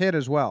a nice hit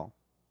as well.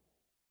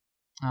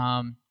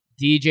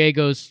 DJ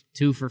goes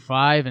 2 for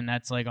 5, and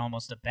that's like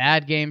almost a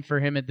bad game for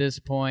him at this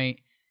point.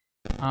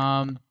 Bit of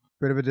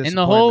a disappointment, and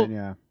the whole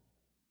yeah.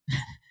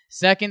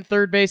 second,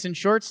 third base, and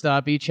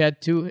shortstop each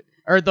had 2,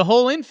 or the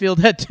whole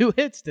infield had 2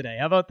 hits today.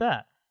 How about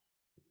that?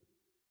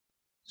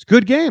 It's a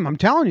good game. I'm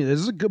telling you, this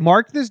is a good,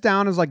 mark this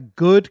down as like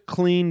good,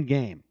 clean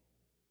game.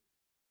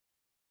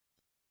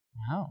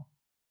 Wow.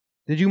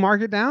 Did you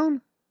mark it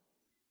down?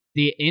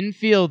 The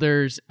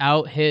infielders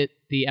out-hit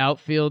the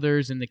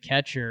outfielders and the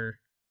catcher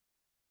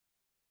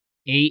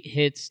 8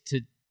 hits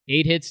to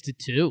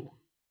 2.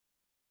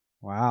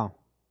 Wow.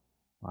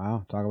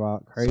 Talk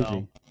about crazy.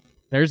 So,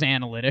 there's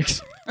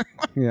analytics.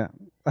 Yeah.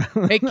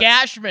 Hey,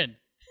 Cashman.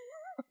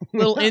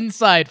 Little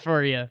insight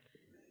for you.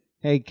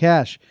 Hey,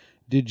 Cash,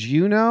 did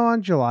you know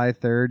on July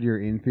 3rd your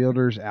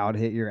infielders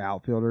out-hit your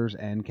outfielders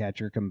and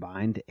catcher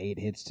combined to 8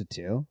 hits to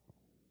 2?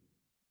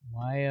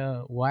 Why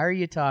are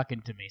you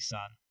talking to me, son?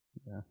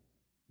 Yeah.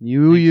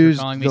 You Thanks used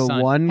for calling me the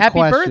son. one Happy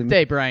question.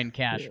 birthday, Brian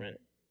Cashman.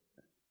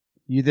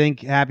 You think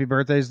happy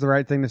birthday is the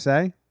right thing to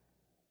say?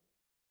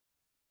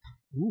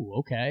 Ooh,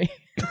 okay.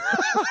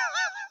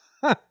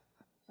 All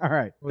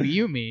right. What do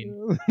you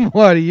mean?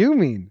 What do you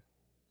mean?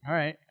 All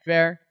right,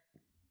 fair.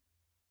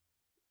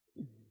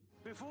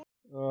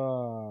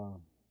 Uh,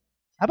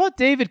 How about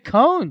David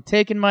Cohn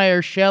taking my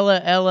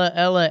Urshela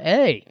Ella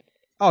A?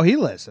 oh, he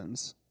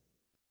listens.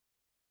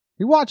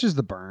 He watches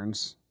the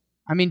Burns.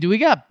 I mean, do we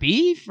got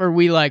beef or are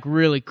we like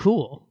really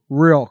cool?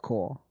 Real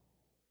cool.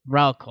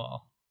 Route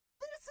call.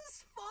 This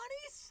is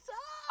funny stuff.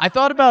 I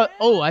thought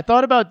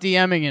about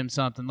DMing him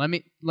something. Let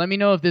me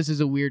know if this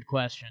is a weird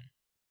question.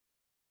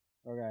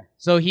 Okay.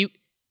 So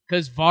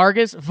because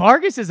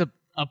Vargas is a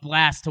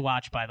blast to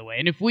watch, by the way.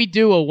 And if we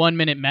do a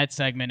 1-minute Met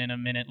segment in a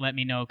minute, let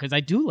me know, because I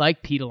do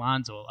like Pete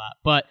Alonso a lot.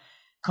 But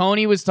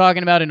Coney was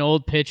talking about an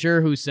old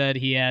pitcher who said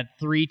he had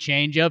 3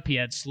 changeup. He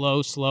had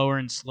slow, slower,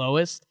 and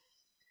slowest.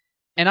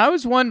 And I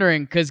was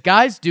wondering, because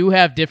guys do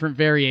have different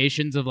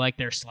variations of like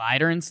their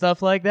slider and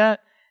stuff like that.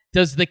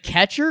 Does the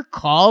catcher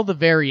call the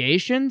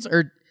variations?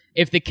 Or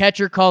if the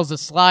catcher calls a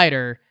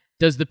slider,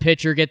 does the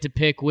pitcher get to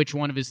pick which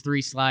one of his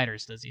 3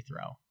 sliders does he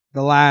throw?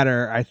 The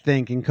latter, I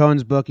think. In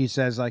Cohn's book, he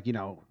says, like,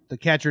 the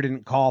catcher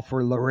didn't call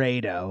for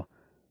Laredo.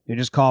 He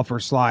just called for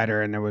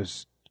slider, and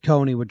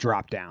Coney would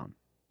drop down.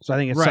 So I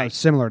think it's Right.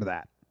 similar to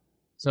that.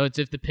 So it's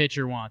if the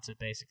pitcher wants it,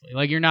 basically.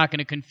 Like, you're not going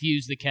to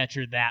confuse the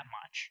catcher that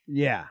much.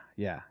 Yeah.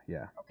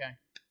 Okay.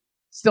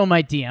 Still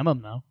might DM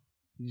him, though.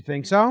 You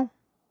think so?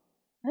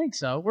 I think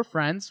so. We're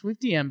friends. We've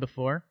DM'd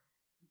before.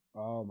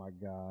 Oh, my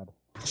God.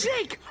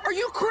 Jake, are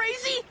you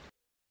crazy?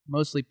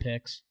 Mostly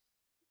picks.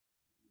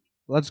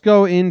 Let's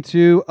go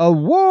into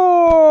awards.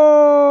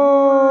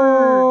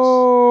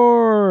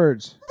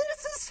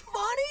 This is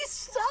funny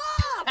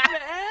stuff,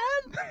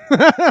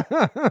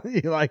 man.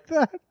 You like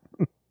that?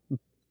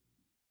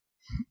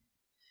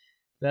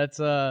 That's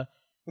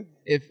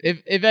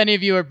If any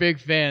of you are big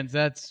fans,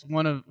 that's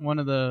one of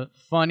the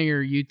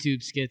funnier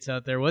YouTube skits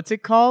out there. What's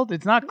it called?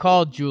 It's not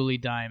called Julie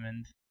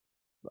Diamond.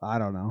 I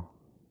don't know.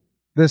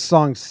 This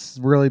song's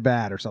really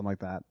bad or something like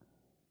that.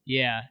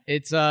 Yeah,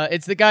 it's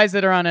the guys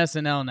that are on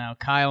SNL now.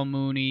 Kyle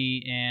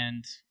Mooney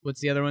and what's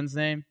the other one's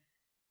name?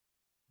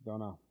 Don't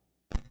know.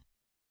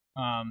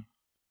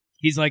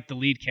 He's like the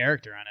lead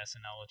character on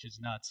SNL, which is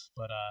nuts.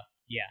 But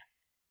yeah,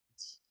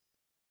 it's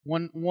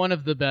one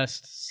of the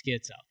best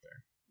skits out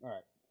there. All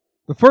right.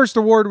 The first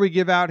award we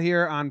give out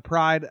here on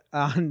Pride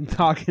on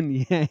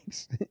Talking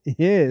Yanks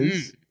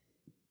is.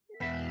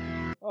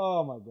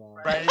 Oh my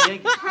God! Pride of the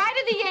Yankees. Pride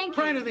of the Yankees.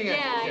 Pride of the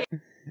Yankees. Yeah.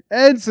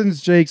 And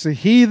since Jake's a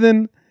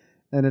heathen,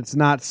 and it's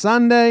not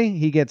Sunday,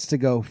 he gets to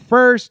go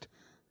first.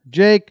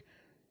 Jake,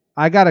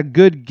 I got a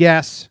good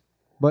guess,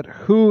 but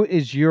who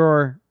is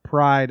your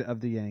Pride of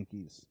the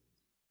Yankees?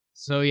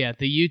 So yeah,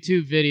 the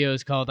YouTube video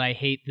is called "I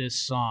Hate This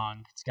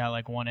Song." It's got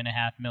like 1.5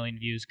 million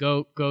views.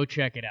 Go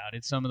check it out.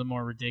 It's some of the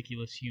more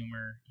ridiculous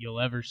humor you'll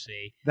ever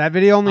see. That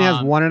video only has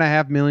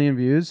 1.5 million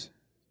views?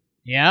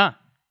 Yeah.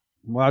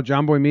 Wow,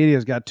 John Boy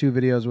Media's got 2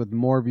 videos with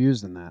more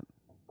views than that.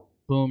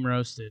 Boom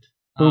roasted.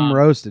 Boom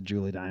roasted,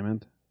 Julie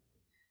Diamond.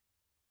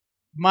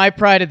 My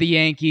Pride of the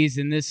Yankees,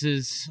 and this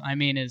is, I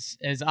mean, as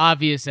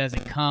obvious as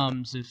it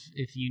comes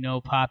if you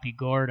know Papi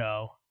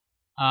Gordo.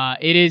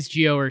 It is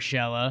Gio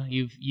Urshela.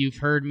 You've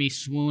heard me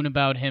swoon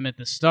about him at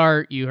the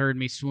start. You heard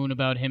me swoon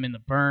about him in the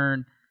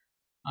burn.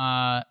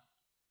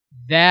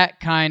 That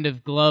kind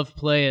of glove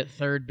play at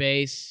third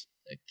base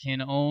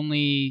can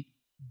only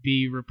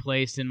be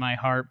replaced in my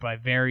heart by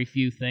very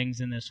few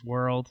things in this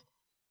world.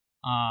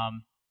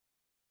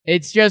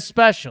 It's just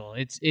special.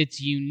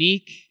 It's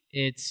unique.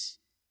 It's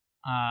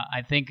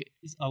I think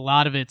a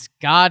lot of it's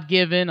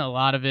God-given. A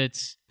lot of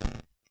it's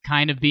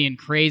kind of being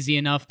crazy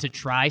enough to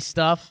try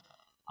stuff.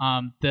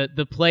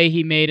 The play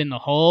he made in the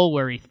hole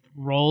where he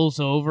rolls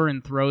over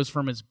and throws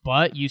from his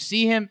butt, you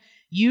see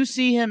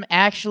him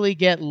actually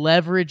get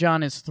leverage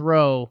on his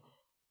throw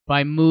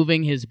by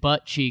moving his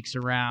butt cheeks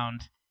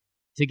around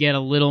to get a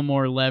little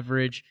more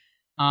leverage.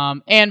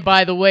 And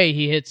by the way,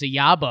 he hits a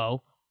Yabo,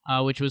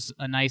 which was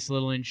a nice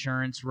little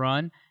insurance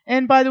run.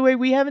 And by the way,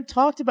 we haven't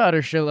talked about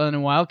Urshela in a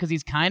while because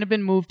he's kind of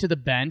been moved to the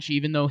bench,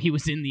 even though he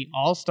was in the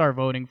All-Star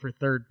voting for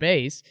third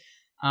base.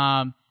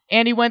 And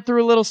he went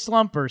through a little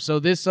slumper. So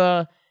this,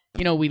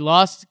 we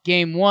lost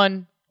game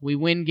 1. We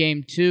win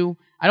game 2.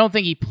 I don't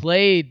think he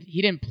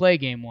didn't play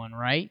game 1,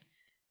 right?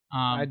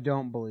 I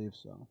don't believe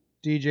so.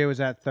 DJ was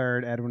at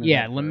third. Edwin was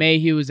yeah, at third.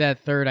 LeMahieu was at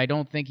third. I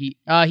don't think he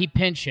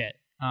pinch hit.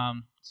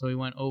 So he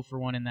went 0 for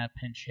 1 in that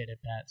pinch hit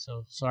at bat.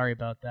 So sorry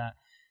about that.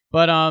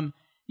 But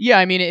yeah,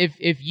 I mean,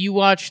 if you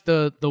watch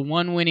the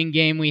one winning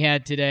game we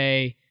had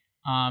today,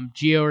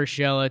 Gio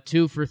Urshela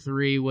 2 for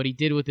 3. What he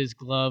did with his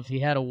glove, he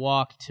had a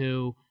walk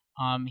too.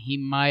 He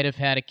might have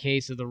had a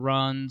case of the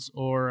runs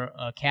or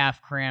a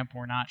calf cramp.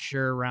 We're not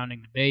sure,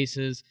 rounding the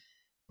bases.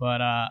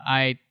 But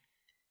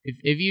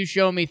if you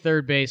show me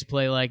third base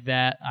play like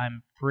that,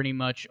 I'm pretty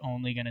much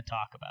only going to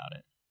talk about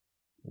it.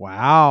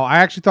 Wow. I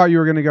actually thought you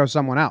were going to go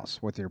someone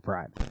else with your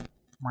pride.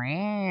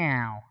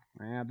 Wow.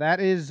 Yeah, that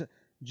is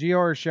Gio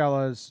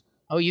Urshela's.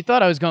 Oh, you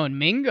thought I was going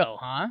Mingo,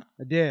 huh?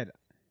 I did.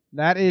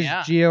 That is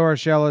Gio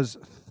Urshela's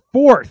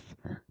 4th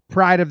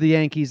Pride of the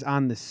Yankees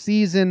on the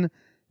season.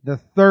 The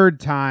 3rd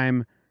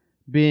time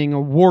being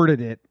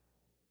awarded it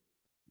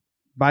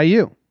by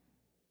you.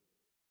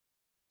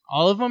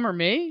 All of them are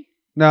me?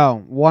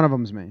 No, one of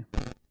them's me.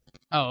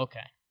 Oh, okay.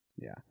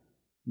 Yeah.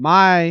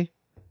 My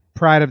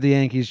Pride of the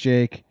Yankees,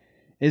 Jake,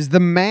 is the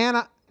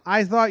man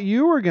I thought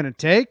you were going to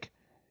take,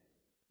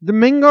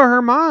 Domingo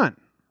Germán.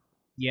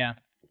 Yeah.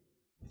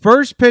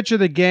 First pitch of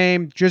the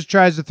game, just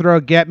tries to throw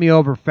a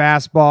get-me-over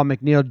fastball.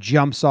 McNeil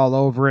jumps all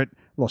over it. A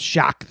little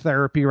shock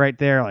therapy right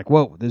there. Like,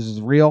 whoa, this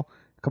is real.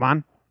 Come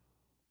on.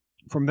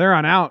 From there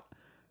on out,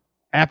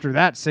 after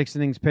that, 6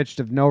 innings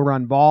pitched of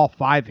no-run ball,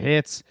 5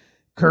 hits.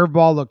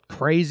 Curveball looked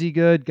crazy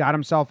good. Got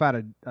himself out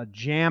of a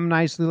jam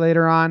nicely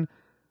later on.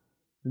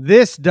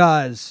 This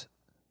does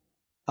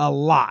a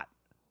lot.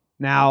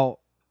 Now,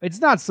 it's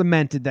not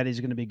cemented that he's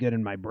going to be good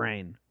in my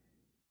brain,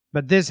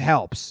 but this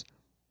helps.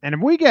 And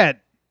if we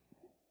get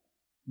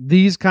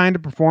these kind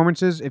of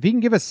performances, if he can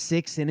give us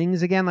 6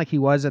 innings again like he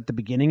was at the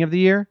beginning of the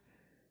year,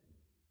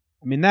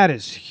 I mean, that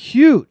is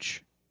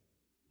huge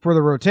for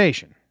the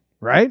rotation,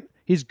 right?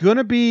 He's going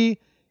to be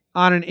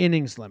on an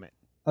innings limit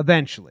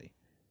eventually.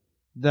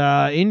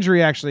 The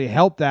injury actually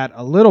helped that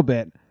a little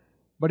bit,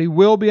 but he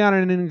will be on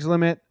an innings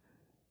limit.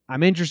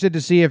 I'm interested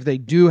to see if they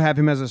do have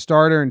him as a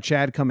starter and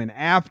Chad come in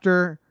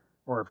after,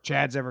 or if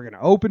Chad's ever going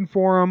to open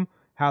for him,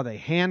 how they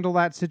handle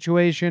that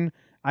situation.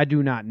 I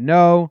do not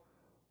know.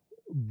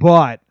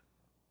 But,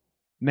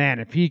 man,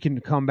 if he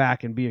can come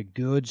back and be a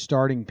good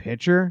starting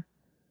pitcher,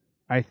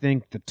 I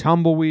think the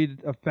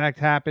tumbleweed effect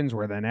happens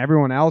where then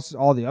everyone else,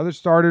 all the other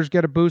starters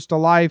get a boost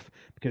of life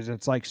because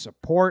it's like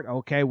support.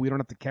 Okay, we don't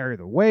have to carry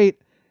the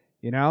weight,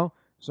 you know?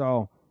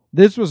 So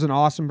this was an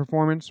awesome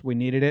performance. We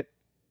needed it.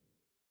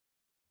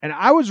 And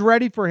I was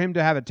ready for him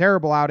to have a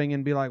terrible outing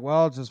and be like,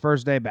 well, it's his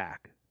first day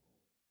back.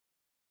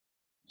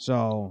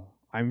 So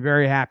I'm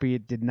very happy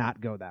it did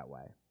not go that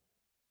way.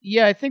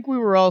 Yeah, I think we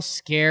were all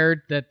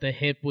scared that the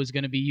hip was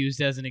going to be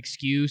used as an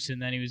excuse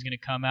and then he was going to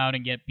come out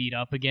and get beat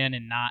up again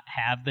and not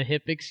have the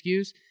hip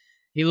excuse.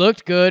 He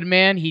looked good,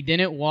 man. He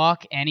didn't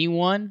walk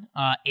anyone.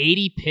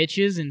 80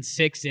 pitches in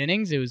 6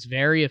 innings. It was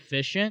very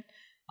efficient.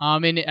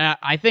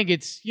 I think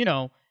it's,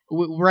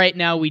 right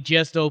now we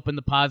just opened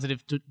the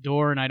positive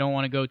door and I don't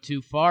want to go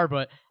too far,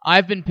 but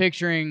I've been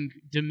picturing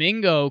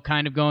Domingo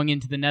kind of going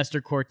into the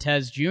Nestor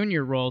Cortez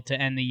Jr. role to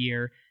end the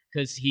year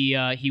because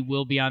he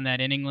will be on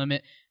that inning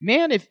limit.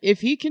 Man,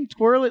 if he can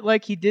twirl it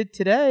like he did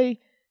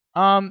today,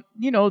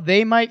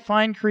 they might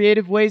find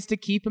creative ways to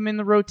keep him in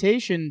the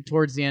rotation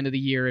towards the end of the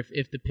year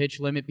if the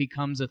pitch limit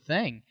becomes a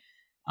thing.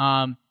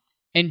 And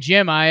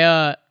Jim,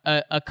 a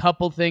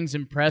couple things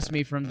impressed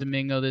me from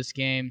Domingo this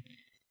game.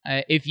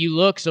 If you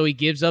look, so he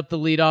gives up the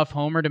leadoff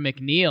homer to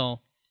McNeil.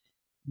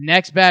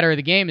 Next batter of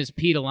the game is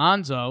Pete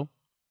Alonso.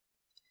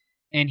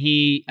 And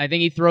I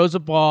think he throws a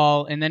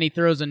ball, and then he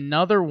throws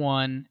another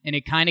one, and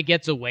it kind of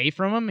gets away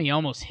from him. He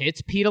almost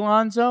hits Pete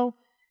Alonso,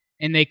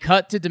 and they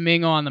cut to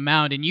Domingo on the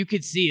mound, and you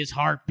could see his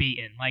heart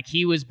beating. Like,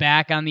 he was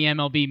back on the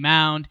MLB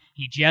mound.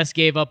 He just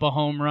gave up a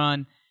home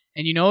run.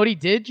 And you know what he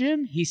did,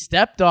 Jim? He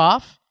stepped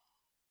off.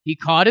 He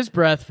caught his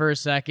breath for a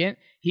second.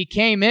 He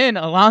came in.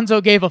 Alonso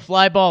gave a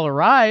fly ball a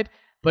ride,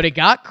 but it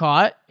got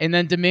caught, and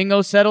then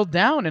Domingo settled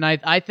down. And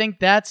I think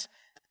that's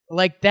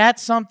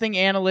something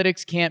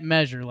analytics can't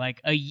measure.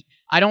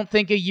 I don't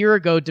think a year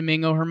ago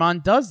Domingo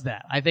Germán does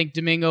that. I think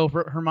Domingo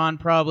Germán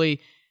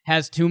probably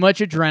has too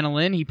much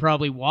adrenaline. He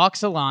probably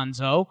walks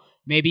Alonso.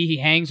 Maybe he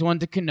hangs one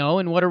to Cano,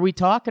 and what are we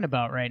talking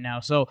about right now?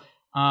 So,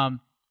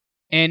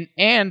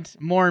 and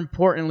more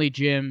importantly,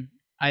 Jim,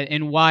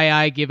 and why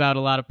I give out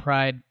a lot of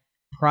pride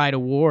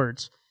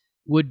awards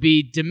would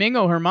be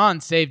Domingo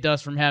Germán saved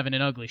us from having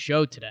an ugly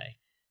show today.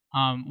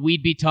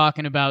 We'd be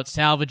talking about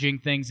salvaging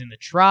things in the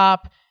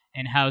Trop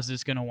and how's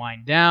this going to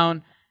wind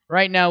down.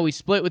 Right now, we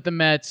split with the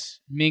Mets.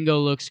 Mingo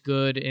looks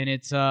good, and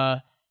it's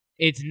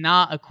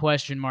not a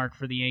question mark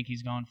for the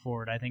Yankees going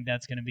forward. I think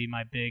that's going to be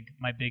my big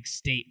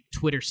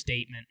Twitter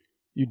statement.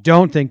 You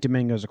don't think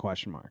Domingo's a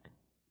question mark?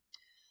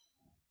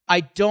 I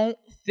don't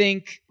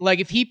think,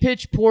 if he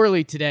pitched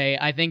poorly today,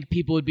 I think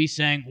people would be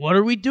saying, what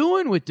are we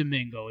doing with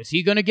Domingo? Is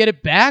he going to get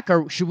it back,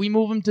 or should we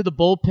move him to the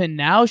bullpen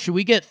now? Should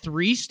we get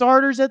 3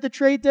 starters at the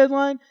trade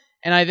deadline?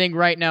 And I think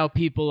right now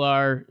people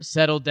are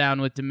settled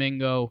down with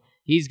Domingo.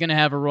 He's going to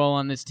have a role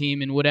on this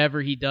team, and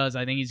whatever he does,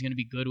 I think he's going to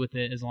be good with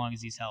it as long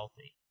as he's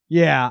healthy.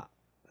 Yeah,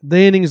 the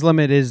innings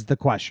limit is the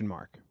question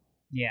mark.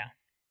 Yeah.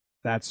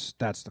 That's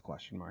the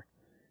question mark.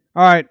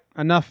 All right,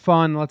 enough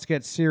fun. Let's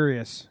get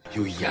serious.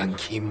 You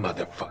Yankee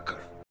motherfucker.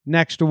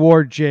 Next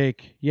award,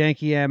 Jake,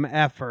 Yankee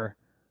MFer.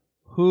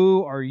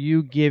 Who are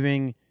you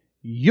giving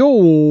your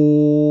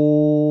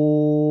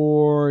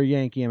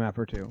Yankee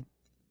MFer to?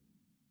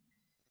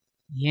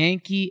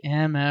 Yankee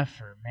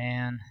MFer,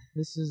 man.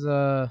 This is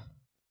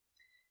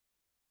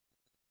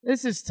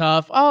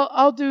tough.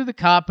 I'll do the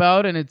cop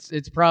out, and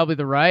it's probably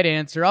the right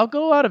answer. I'll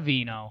go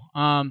Ottavino.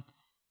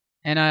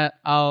 And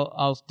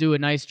I'll do a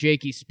nice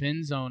Jakey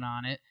spin zone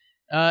on it.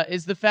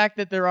 Is the fact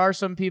that there are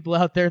some people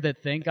out there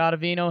that think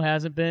Ottavino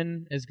hasn't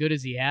been as good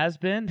as he has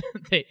been.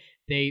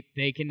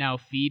 they can now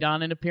feed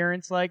on an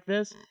appearance like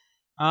this.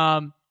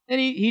 And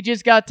he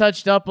just got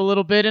touched up a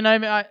little bit, and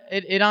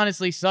it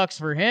honestly sucks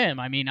for him.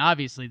 I mean,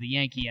 obviously the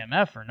Yankee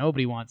MFer,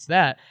 nobody wants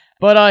that.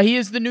 But he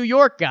is the New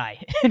York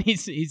guy, and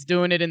he's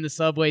doing it in the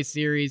Subway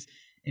Series,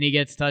 and he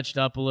gets touched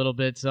up a little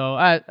bit. So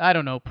I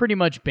don't know, pretty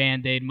much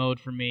Band-Aid mode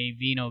for me.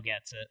 Vino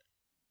gets it.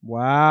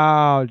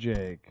 Wow,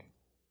 Jake.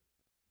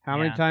 How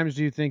many times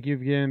do you think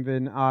you've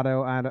given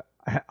Otto Ottavino?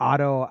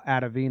 Otto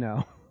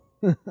Ottavino.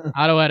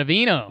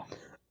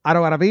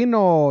 Otto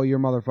Ottavino, your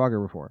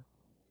motherfucker before.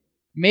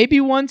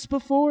 Maybe once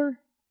before.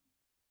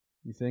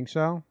 You think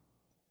so?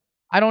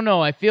 I don't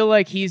know. I feel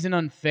like he's an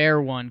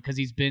unfair one because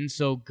he's been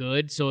so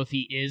good. So if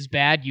he is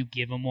bad, you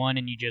give him one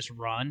and you just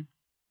run.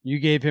 You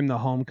gave him the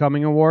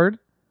Homecoming Award?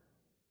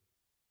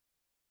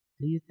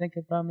 Do you think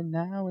about me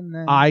now and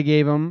then? I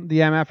gave him the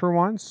MFer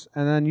once,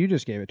 and then you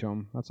just gave it to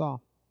him. That's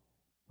all.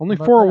 Only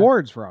 4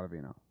 awards for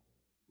Ottavino.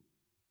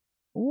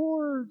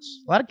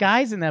 Awards. A lot of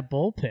guys in that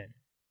bullpen.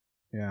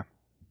 Yeah.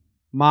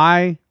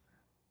 My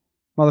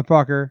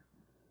motherfucker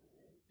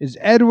is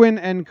Edwin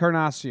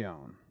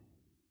Encarnacion.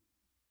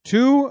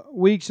 2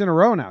 weeks in a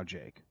row now,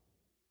 Jake.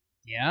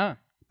 Yeah.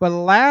 But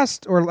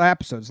last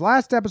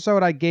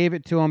episode, I gave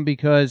it to him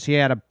because he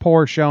had a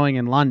poor showing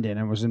in London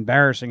and was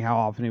embarrassing how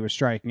often he was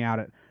striking out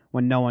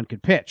when no one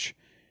could pitch.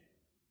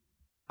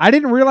 I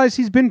didn't realize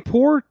he's been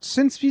poor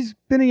since he's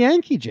been a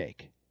Yankee,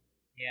 Jake.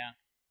 Yeah.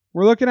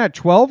 We're looking at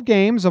 12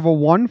 games of a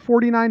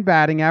 149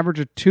 batting average,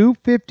 a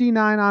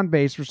 259 on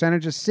base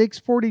percentage, a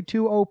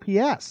 642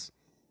 OPS.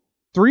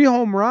 3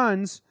 home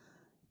runs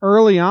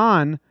early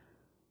on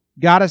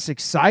got us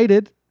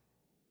excited,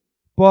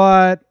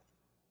 but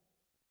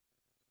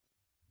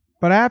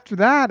after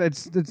that,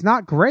 it's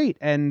not great,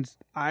 and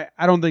I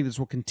don't think this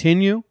will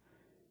continue.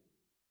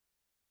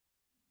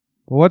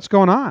 Well, what's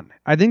going on?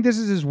 I think this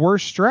is his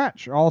worst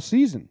stretch all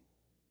season.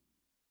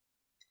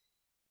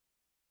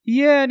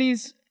 Yeah, and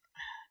he's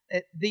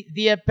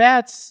the at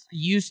bats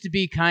used to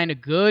be kind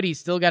of good. He's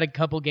still got a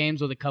couple games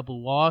with a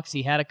couple walks.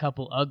 He had a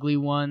couple ugly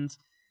ones.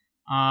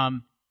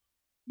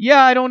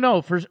 Yeah, I don't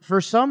know. For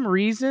some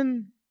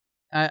reason,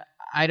 I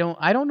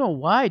don't know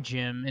why,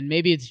 Jim, and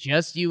maybe it's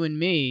just you and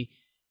me.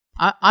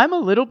 I'm a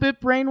little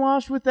bit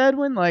brainwashed with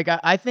Edwin. Like,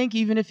 I think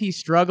even if he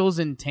struggles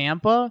in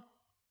Tampa,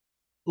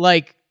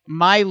 like,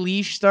 my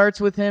leash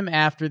starts with him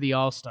after the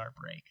All-Star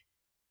break.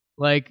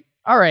 Like,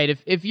 all right,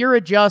 if you're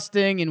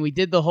adjusting and we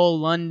did the whole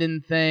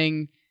London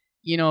thing,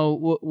 you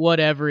know,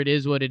 whatever, it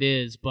is what it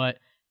is. But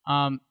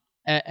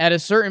at a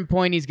certain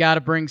point, he's got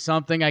to bring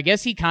something. I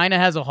guess he kind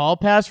of has a hall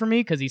pass for me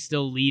because he's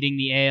still leading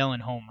the AL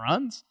in home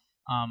runs.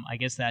 I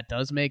guess that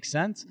does make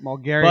sense. Well,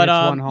 Gary hits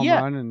one home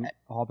run and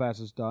hall pass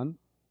is done.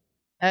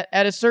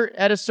 At a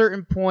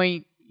certain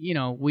point, you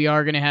know, we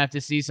are going to have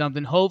to see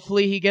something.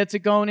 Hopefully he gets it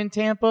going in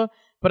Tampa.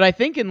 But I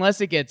think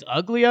unless it gets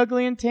ugly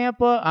in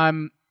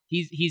Tampa,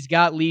 he's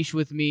got leash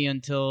with me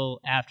until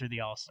after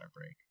the All-Star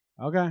break.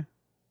 Okay.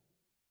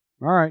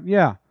 All right,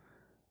 yeah.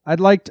 I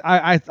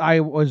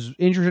was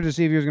interested to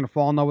see if he was going to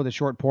fall in love with a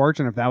short porch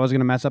and if that was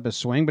going to mess up his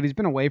swing, but he's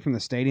been away from the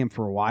stadium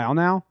for a while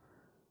now.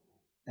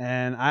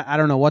 And I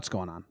don't know what's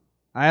going on.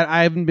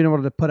 I haven't been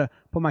able to put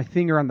my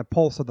finger on the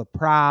pulse of the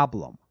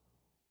problem.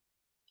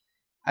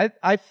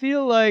 I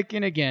feel like,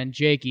 and again,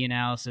 Jakey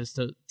analysis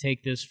to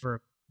take this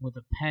with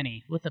a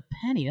penny. With a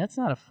penny, that's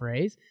not a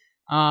phrase.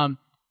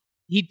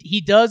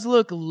 He does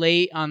look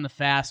late on the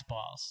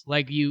fastballs.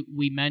 Like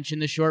we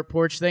mentioned the short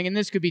porch thing, and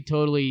this could be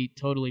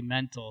totally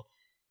mental.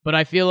 But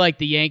I feel like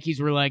the Yankees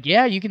were like,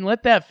 yeah, you can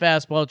let that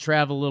fastball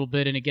travel a little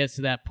bit and it gets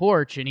to that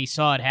porch, and he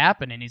saw it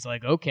happen, and he's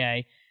like,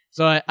 okay.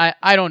 So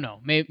I don't know.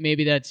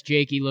 Maybe that's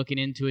Jakey looking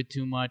into it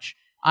too much.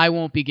 I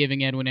won't be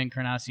giving Edwin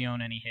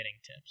Encarnacion any hitting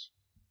tips.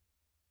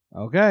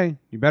 Okay,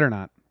 you better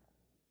not.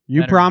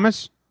 You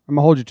promise? I'm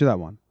gonna hold you to that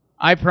one.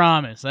 I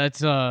promise.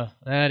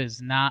 That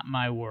is not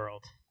my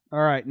world.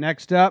 All right,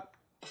 next up,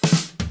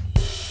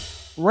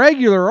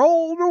 regular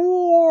old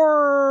award.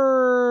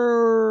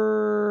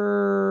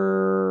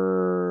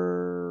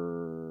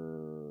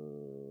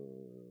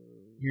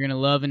 You're gonna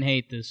love and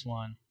hate this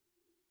one.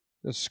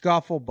 The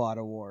Scufflebutt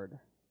Award.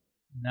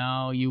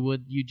 No,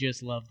 you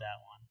just love that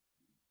one.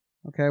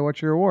 Okay,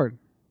 what's your award?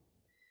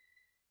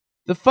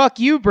 The Fuck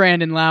You,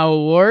 Brandon Lau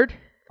Award.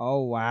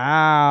 Oh,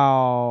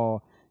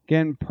 wow.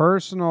 Getting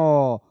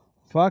personal.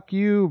 Fuck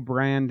You,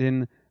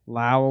 Brandon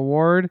Lau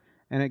Award.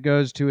 And it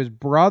goes to his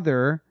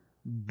brother,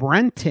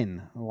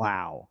 Brenton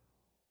Lau.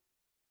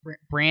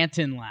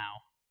 Branton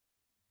Lau.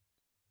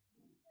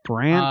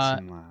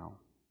 Branton Lau.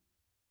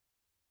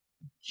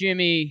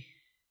 Jimmy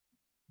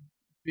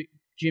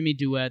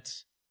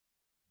Duets.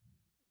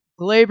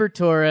 Gleyber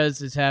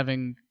Torres is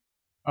having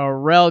a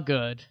real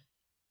good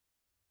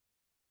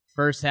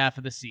first half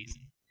of the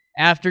season.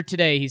 After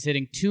today, he's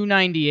hitting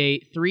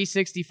 .298,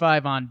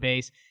 .365 on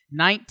base,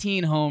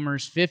 19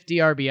 homers, 50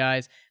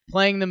 RBIs,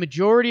 playing the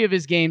majority of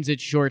his games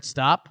at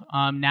shortstop.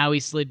 Now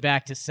he slid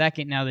back to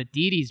second now that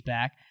Didi's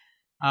back.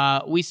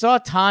 We saw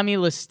Tommy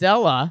La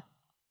Stella.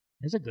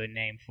 There's a good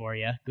name for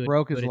you.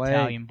 Broke his leg.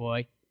 Italian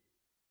boy.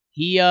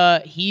 He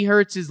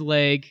hurts his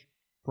leg.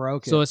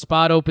 Broke it. So a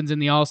spot opens in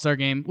the All-Star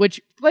game, which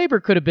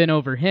Gleyber could have been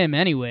over him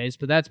anyways,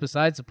 but that's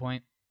besides the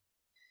point.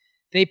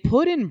 They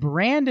put in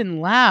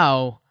Brandon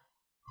Lau,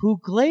 who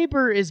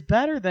Gleyber is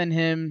better than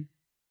him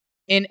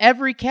in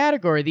every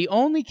category. The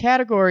only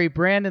category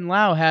Brandon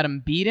Lau had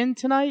him beat in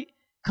tonight,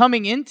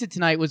 coming into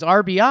tonight, was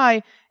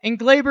RBI, and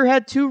Gleyber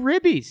had 2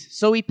 ribbies,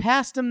 so he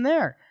passed him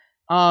there.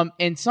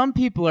 And some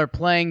people are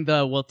playing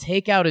we'll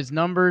take out his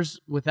numbers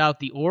without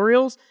the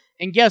Orioles.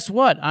 And guess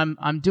what?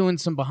 I'm doing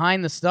some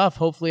behind the stuff.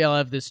 Hopefully I'll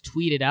have this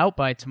tweeted out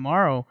by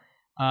tomorrow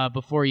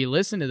before you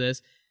listen to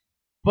this.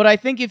 But I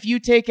think if you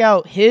take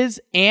out his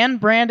and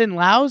Brandon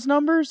Lau's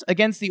numbers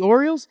against the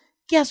Orioles,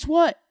 guess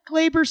what?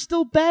 Gleyber's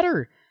still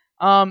better.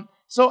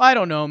 So I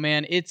don't know,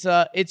 man. It's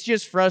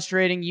just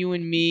frustrating. You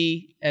and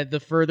me, the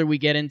further we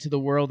get into the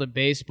world of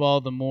baseball,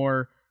 the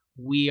more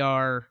we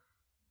are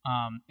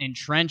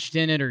entrenched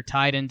in it or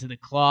tied into the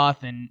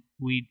cloth, and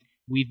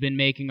we've been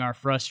making our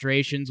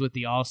frustrations with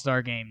the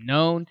All-Star game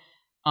known.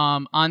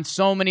 On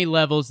so many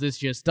levels, this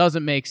just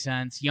doesn't make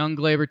sense. Young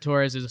Gleyber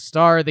Torres is a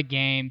star of the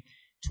game,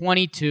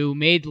 22,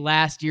 made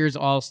last year's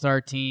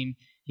All-Star team.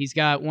 He's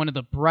got one of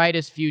the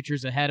brightest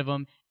futures ahead of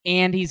him,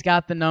 and he's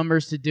got the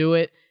numbers to do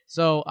it.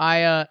 So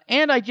I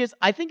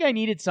think I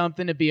needed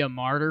something to be a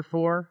martyr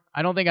for.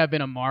 I don't think I've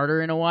been a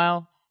martyr in a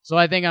while, so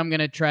I think I'm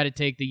going to try to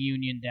take the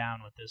Union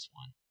down with this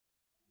one.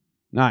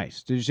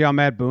 Nice. Did you see how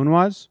mad Boone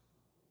was?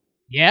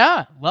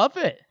 Yeah, love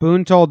it.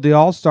 Boone told the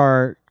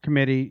All-Star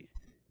committee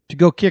to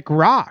go kick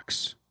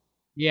rocks.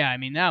 Yeah, I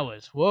mean, that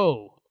was,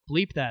 whoa,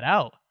 bleep that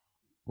out.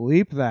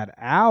 Bleep that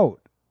out.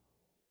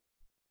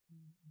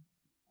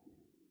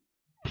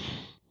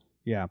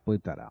 Yeah,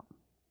 bleep that out.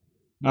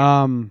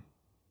 Yeah.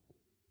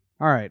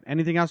 All right.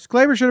 Anything else?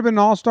 Gleyber should have been an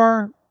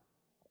All-Star.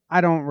 I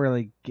don't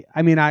really.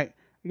 I mean, I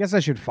guess I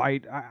should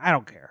fight. I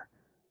don't care.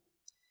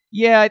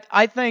 Yeah,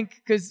 I think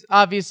because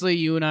obviously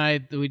you and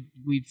I,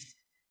 we've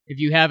if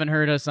you haven't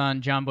heard us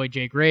on John Boy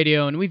Jake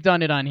Radio, and we've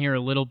done it on here a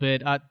little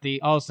bit,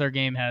 the All-Star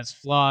Game has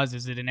flaws.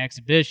 Is it an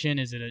exhibition?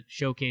 Is it a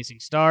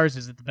showcasing stars?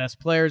 Is it the best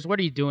players? What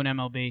are you doing,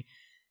 MLB?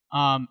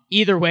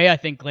 Either way, I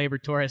think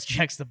Gleyber Torres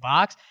checks the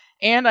box.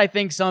 And I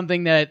think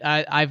something that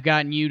I've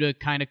gotten you to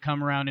kind of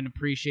come around and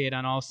appreciate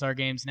on All-Star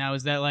Games now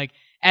is that, like,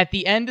 at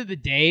the end of the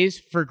days,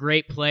 for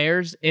great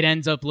players, it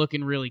ends up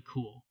looking really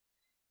cool.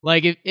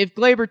 Like, if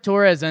Gleyber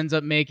Torres ends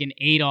up making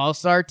 8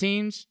 All-Star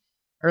teams,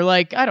 or,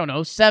 like, I don't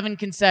know, 7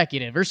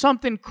 consecutive, or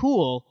something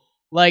cool,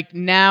 like,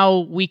 now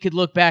we could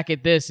look back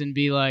at this and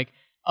be like,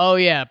 oh,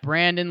 yeah,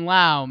 Brandon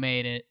Lau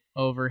made it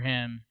over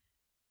him,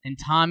 and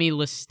Tommy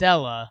La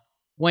Stella,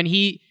 when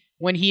he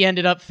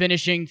ended up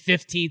finishing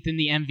 15th in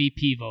the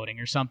MVP voting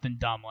or something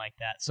dumb like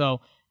that. So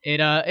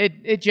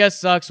it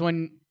just sucks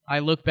when I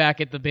look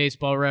back at the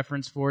Baseball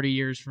Reference 40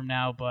 years from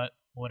now, but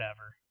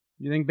whatever.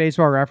 You think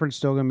Baseball Reference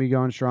still going to be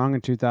going strong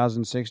in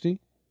 2060?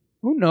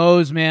 Who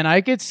knows, man? I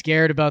get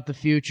scared about the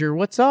future.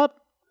 What's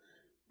up?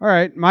 All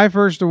right, my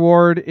first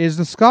award is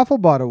the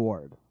Scufflebutt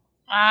Award.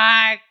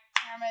 Damn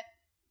it.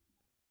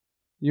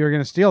 You were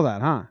going to steal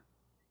that, huh?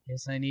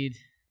 Guess I need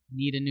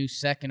a new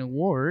second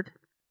award.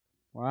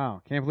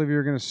 Wow, can't believe you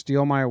were going to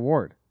steal my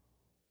award.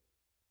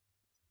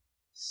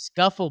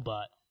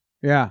 Scufflebutt.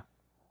 Yeah.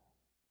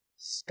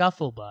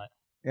 Scufflebutt.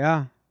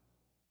 Yeah.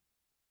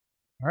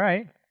 All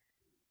right.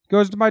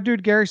 Goes to my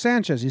dude, Gary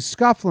Sanchez. He's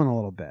scuffling a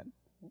little bit.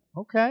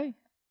 Okay.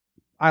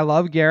 I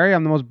love Gary.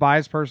 I'm the most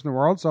biased person in the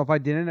world, so if I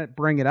didn't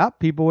bring it up,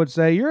 people would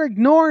say, you're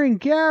ignoring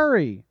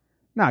Gary.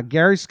 No,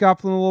 Gary's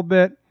scuffling a little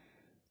bit.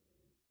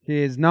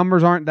 His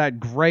numbers aren't that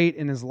great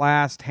in his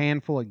last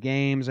handful of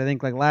games. I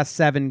think like last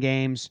 7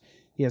 games,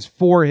 he has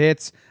 4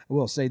 hits. I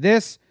will say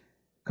this.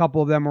 A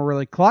couple of them were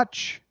really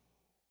clutch.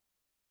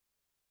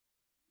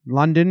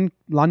 London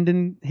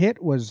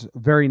hit was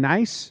very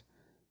nice.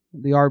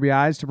 The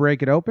RBIs to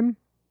break it open.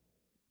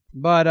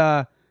 But,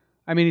 I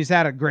mean, he's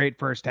had a great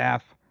first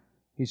half.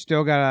 He's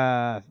still got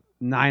a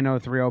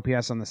 903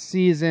 OPS on the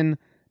season.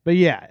 But,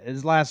 yeah,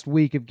 his last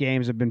week of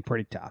games have been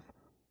pretty tough.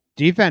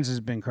 Defense has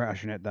been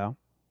crushing it, though.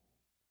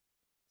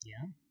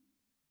 Yeah.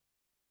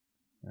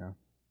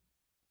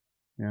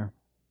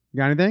 You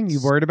got anything? You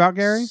worried about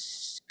Gary?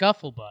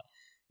 Scufflebutt.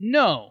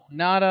 No,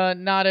 not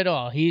at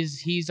all.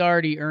 He's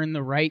already earned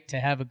the right to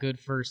have a good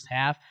first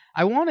half.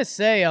 I want to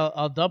say,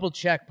 I'll double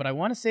check, but I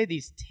want to say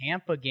these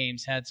Tampa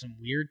games had some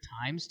weird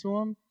times to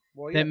them.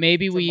 Well, that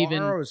maybe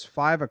tomorrow's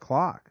 5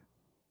 o'clock.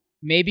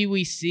 Maybe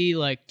we see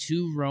like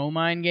 2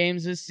 Romine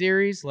games this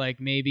series. Like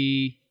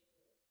maybe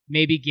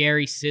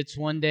Gary sits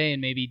one day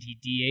and maybe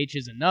he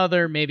DHs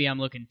another. Maybe I'm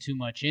looking too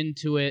much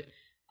into it.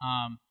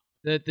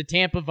 The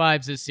Tampa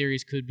vibes this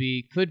series could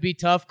be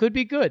tough, could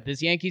be good.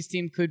 This Yankees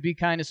team could be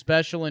kind of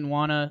special and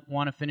wanna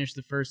finish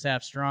the first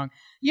half strong.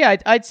 Yeah,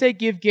 I'd say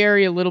give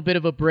Gary a little bit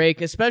of a break,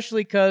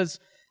 especially because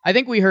I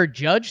think we heard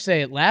Judge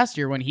say it last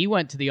year when he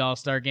went to the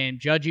All-Star game.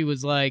 Judgy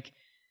was like,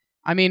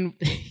 I mean,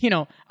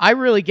 I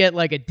really get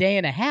like a day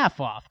and a half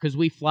off because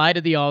we fly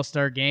to the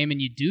All-Star game and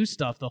you do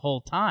stuff the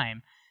whole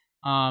time.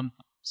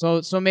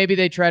 So maybe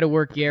they try to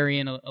work Gary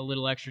in a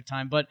little extra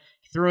time, but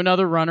he threw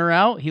another runner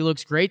out. He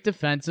looks great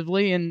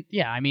defensively, and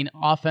yeah, I mean,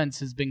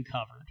 offense has been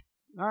covered.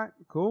 All right,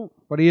 cool.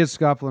 But he is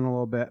scuffling a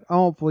little bit.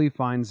 Hopefully he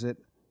finds it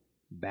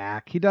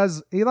back. He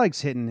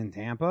likes hitting in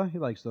Tampa. He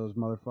likes those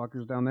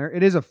motherfuckers down there.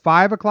 It is a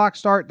 5 o'clock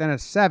start, then a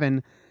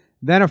 7,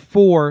 then a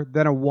 4,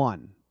 then a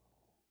 1.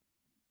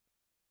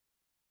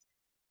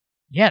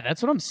 Yeah,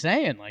 that's what I'm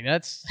saying. Like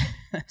that's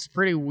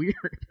pretty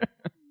weird.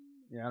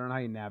 Yeah, I don't know how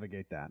you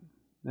navigate that.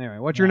 Anyway,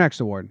 what's your next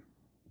award?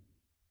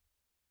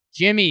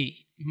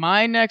 Jimmy,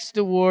 my next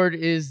award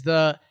is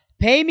the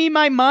Pay Me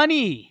My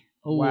Money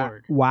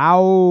award.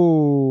 Wow.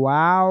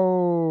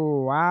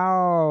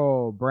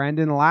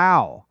 Brandon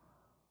Lau.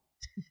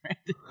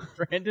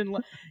 Brandon Lau.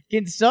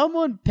 Can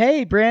someone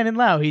pay Brandon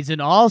Lau? He's an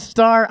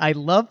all-star. I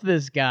love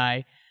this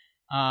guy.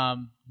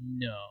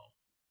 No.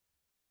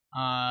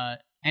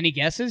 Any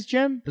guesses,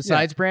 Jim,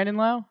 besides Brandon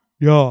Lau?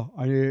 Yeah,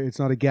 it's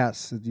not a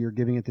guess. You're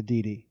giving it to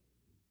Didi.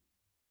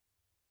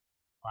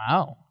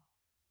 Wow.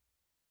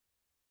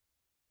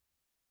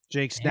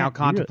 Jake's now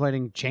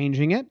contemplating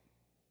changing it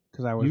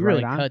because I was you right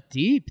really on. cut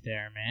deep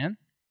there, man.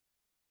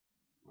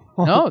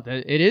 No,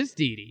 it is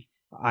Didi.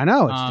 I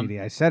know it's Didi.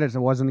 I said it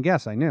wasn't a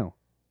guess. I knew.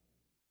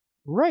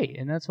 Right,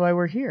 and that's why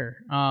we're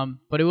here.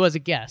 But it was a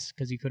guess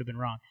because you could have been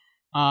wrong.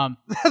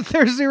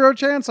 There's 0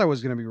 chance I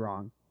was going to be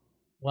wrong.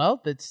 Well,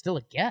 that's still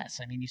a guess.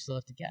 I mean, you still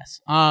have to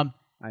guess. I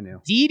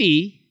knew.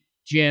 Didi,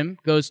 Jim,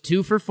 goes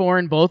 2 for 4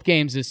 in both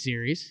games this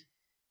series.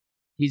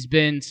 He's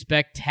been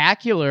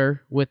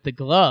spectacular with the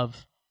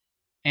glove.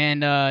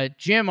 And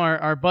Jim,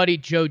 our buddy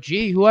Joe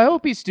G, who I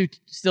hope he's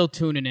still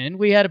tuning in.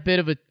 We had a bit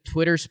of a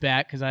Twitter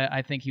spat because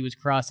I think he was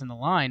crossing the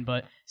line,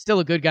 but still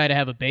a good guy to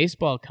have a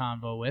baseball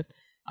convo with.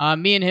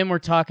 Me and him were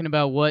talking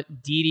about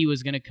what Didi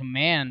was going to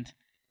command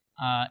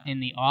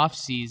in the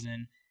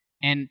offseason.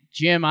 And,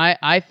 Jim,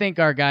 I think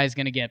our guy's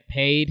going to get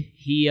paid.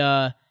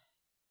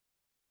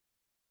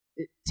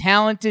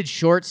 talented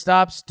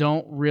shortstops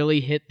don't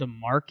really hit the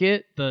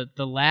market. The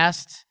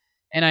last,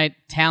 and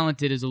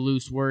talented is a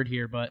loose word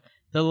here, but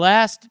the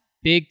last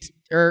big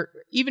or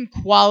even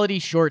quality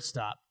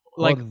shortstop,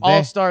 like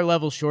all-star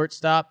level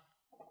shortstop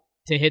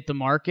to hit the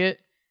market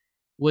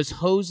was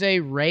Jose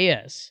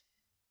Reyes.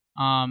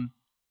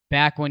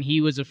 Back when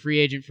he was a free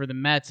agent for the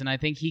Mets, and I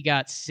think he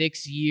got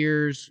 6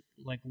 years,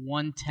 like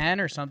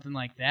 110 or something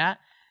like that.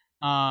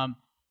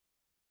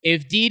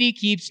 If Didi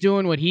keeps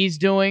doing what he's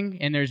doing,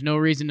 and there's no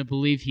reason to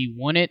believe he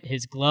wouldn't,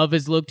 his glove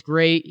has looked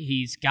great.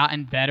 He's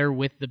gotten better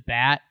with the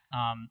bat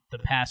the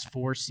past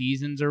 4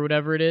 seasons or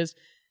whatever it is.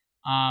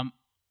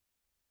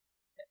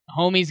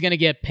 Homie's going to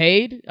get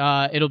paid.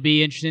 It'll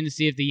be interesting to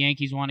see if the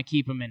Yankees want to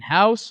keep him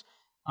in-house,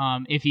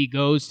 if he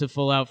goes to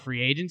full-out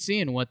free agency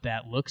and what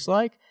that looks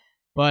like.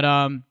 But,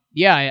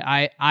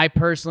 yeah, I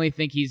personally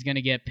think he's going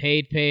to get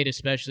paid,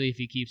 especially if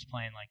he keeps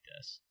playing like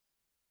this.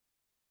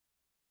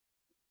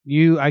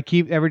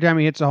 Every time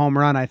he hits a home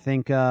run, I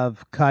think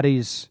of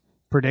Cuddy's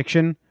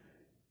prediction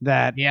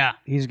that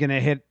he's going to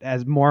hit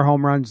as more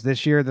home runs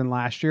this year than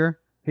last year.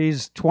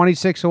 He's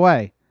 26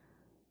 away.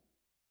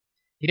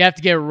 He'd have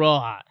to get real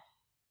hot.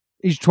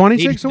 He's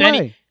 26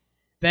 away.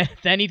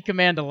 Then he'd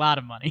command a lot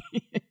of money.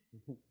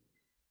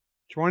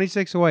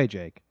 26 away,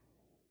 Jake.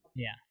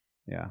 Yeah.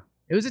 Yeah.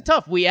 It was a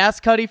tough. We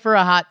asked Cuddy for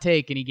a hot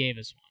take, and he gave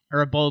us one,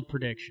 or a bold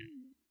prediction.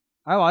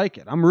 I like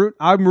it.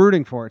 I'm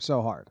rooting for it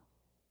so hard.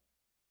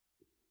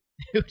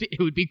 It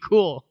would be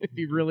cool. It'd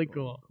be really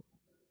cool.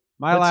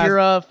 What's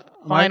your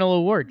final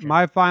award, Jim?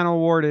 My final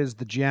award is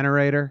the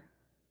Generator.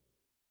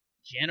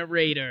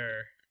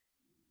 Generator.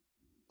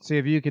 See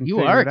if you can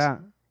figure it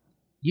out.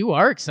 You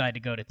are excited to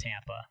go to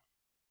Tampa.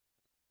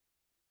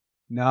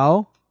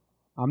 No,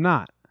 I'm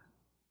not.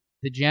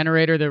 The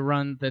generator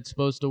that's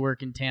supposed to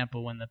work in Tampa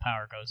when the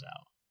power goes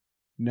out.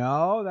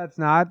 No, that's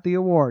not the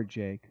award,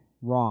 Jake.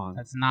 Wrong.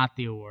 That's not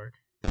the award.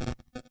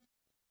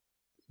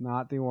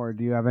 Not the award.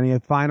 Do you have any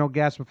final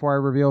guess before I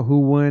reveal who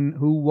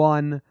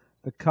won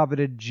the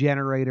coveted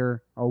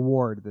Generator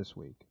Award this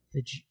week?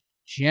 The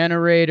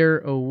Generator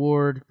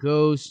Award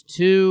goes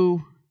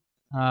to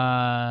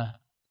Aaron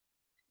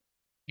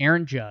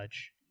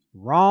Judge.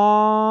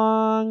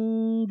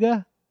 Wrong.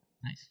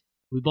 Nice.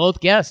 We both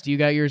guessed. You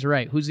got yours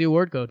right. Who's the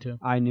award go to?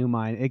 I knew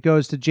mine. It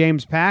goes to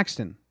James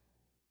Paxton.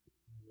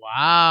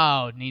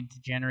 Wow. Need to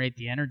generate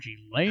the energy.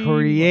 Lame.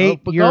 Create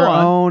your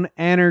own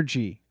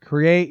energy.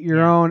 Create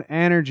your own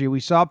energy. We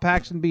saw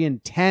Paxton be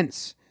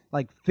intense,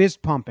 like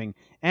fist pumping.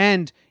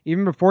 And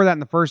even before that in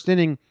the first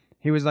inning,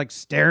 he was like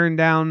staring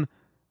down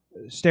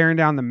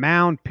the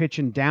mound,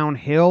 pitching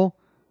downhill.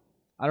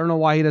 I don't know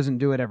why he doesn't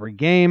do it every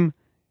game.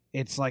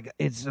 It's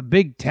a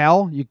big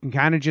tell. You can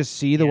kind of just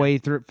see the way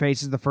he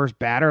faces the first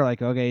batter. Like,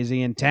 okay, is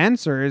he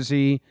intense or is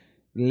he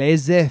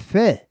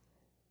laissez-faire?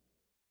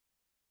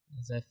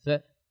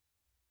 Laissez-faire.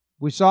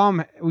 We saw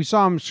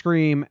him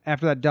scream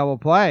after that double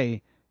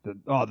play.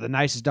 The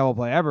nicest double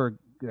play ever.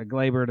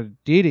 Glaber to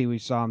Didi. We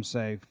saw him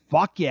say,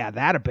 "Fuck yeah,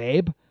 that a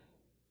babe."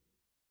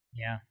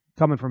 Yeah,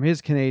 coming from his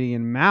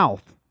Canadian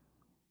mouth.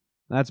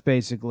 That's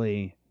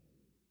basically,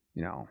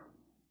 I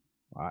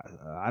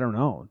don't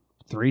know.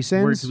 3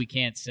 cents? Words we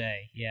can't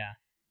say, yeah.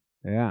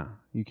 Yeah,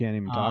 you can't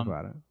even talk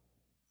about it.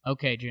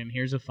 Okay, Jim,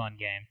 here's a fun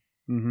game.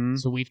 Mm-hmm.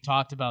 So we've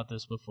talked about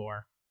this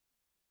before.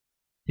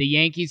 The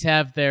Yankees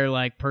have their,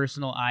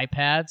 personal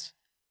iPads.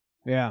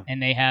 Yeah.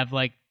 And they have,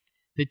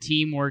 the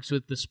team works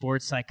with the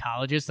sports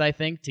psychologist, I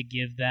think, to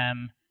give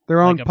them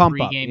their own pump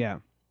pregame, up, yeah.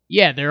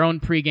 Yeah, their own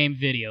pregame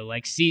video.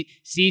 Like,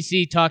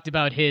 CC talked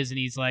about his, and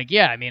he's like,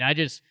 yeah, I mean, I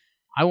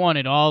want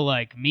it all,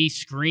 me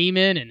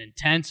screaming and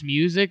intense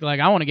music.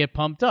 I want to get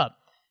pumped up.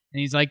 And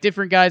he's like,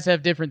 different guys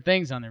have different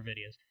things on their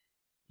videos.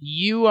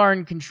 You are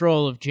in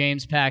control of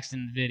James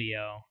Paxton's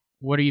video.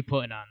 What are you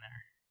putting on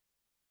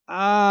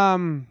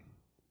there?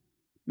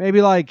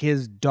 Maybe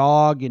his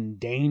dog in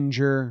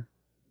danger.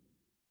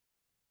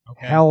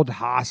 Okay. Held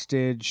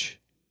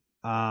hostage.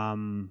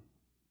 Note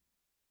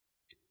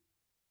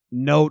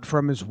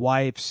from his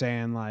wife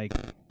saying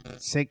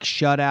 6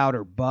 shutout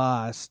or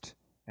bust.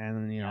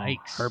 And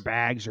Yikes. Her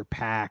bags are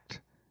packed.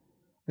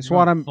 I just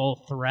want him full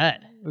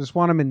threat. I just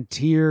want him in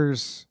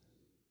tears,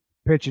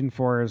 pitching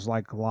for his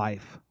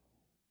life.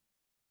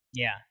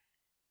 Yeah,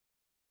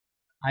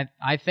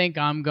 I think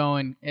I'm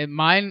going.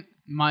 The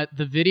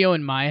video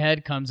in my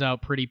head comes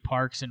out pretty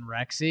Parks and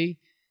Rexy.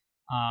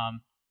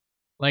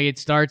 It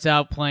starts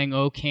out playing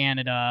 "Oh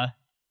Canada,"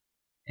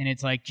 and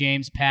it's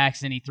James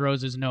Paxton. He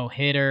throws his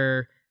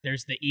no-hitter.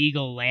 There's the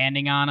eagle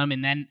landing on him,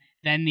 and then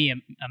the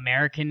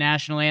American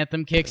national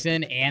anthem kicks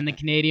in and the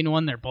Canadian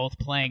one. They're both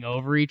playing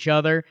over each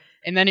other.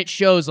 And then it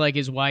shows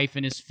his wife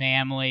and his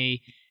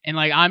family. And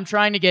I'm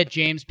trying to get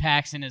James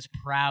Paxton as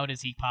proud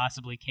as he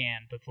possibly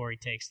can before he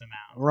takes them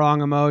out.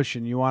 Wrong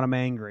emotion. You want him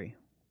angry.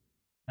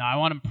 No, I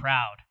want him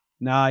proud.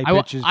 No, he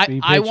pitches.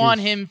 I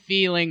want him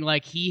feeling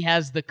like he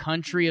has the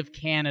country of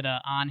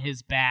Canada on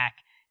his back.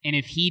 And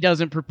if he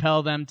doesn't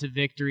propel them to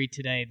victory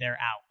today, they're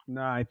out.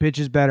 No, he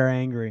pitches better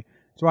angry.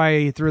 That's why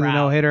he threw the Proud.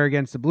 no-hitter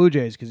against the Blue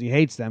Jays, because he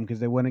hates them because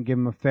they wouldn't give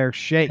him a fair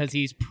shake. Because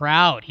he's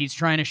proud. He's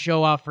trying to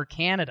show off for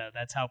Canada.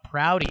 That's how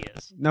proud he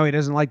is. No, he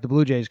doesn't like the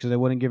Blue Jays because they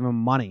wouldn't give him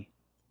money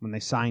when they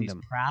signed He's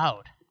him.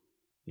 proud.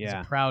 He's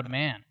Yeah. a proud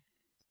man.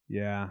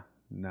 Yeah.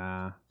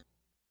 Nah.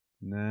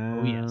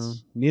 Oh,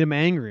 yes. Need him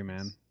angry,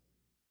 man.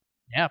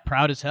 Yeah,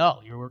 proud as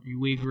hell.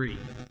 We agree.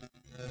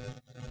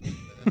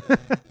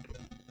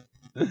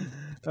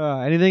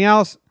 Anything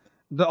else?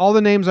 All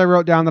the names I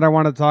wrote down that I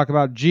wanted to talk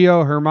about: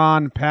 Gio,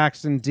 Herman,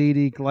 Paxton,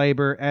 Didi,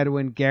 Glaber,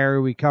 Edwin, Gary.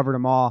 We covered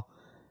them all.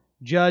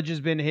 Judge has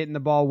been hitting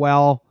the ball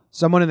well.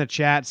 Someone in the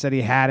chat said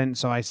he hadn't,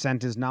 so I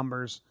sent his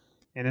numbers.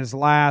 In his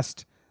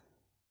last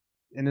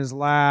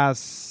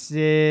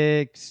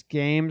 6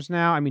 games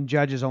now, I mean,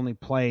 Judge has only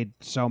played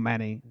so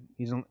many.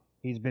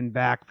 He's been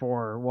back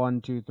for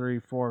 1, 2, 3,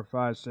 4,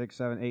 5, 6,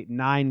 7, 8,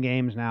 9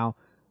 games now,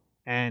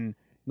 and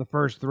the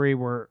first 3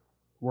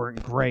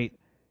 weren't great.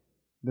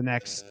 The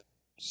next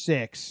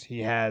 6, he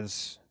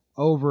has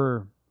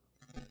over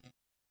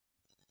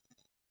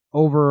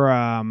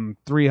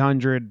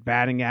 300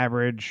 batting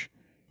average,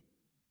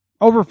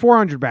 over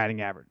 400 batting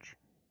average,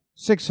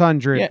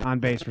 600 on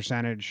base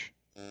percentage.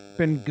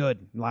 Been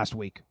good last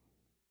week.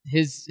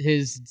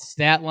 His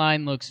stat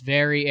line looks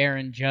very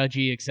Aaron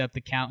Judgy, except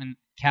the counting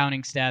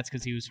stats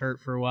because he was hurt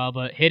for a while.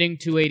 But hitting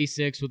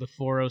 286 with a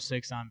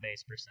 406 on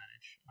base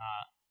percentage,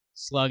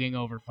 slugging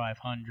over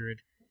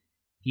 500.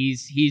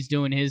 He's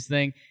doing his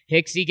thing.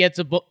 Hicksy gets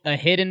a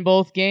hit in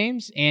both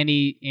games, and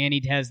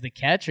he has the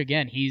catch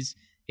again.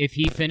 If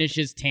he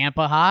finishes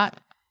Tampa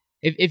hot,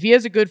 if he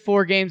has a good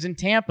 4 games in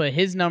Tampa,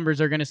 his numbers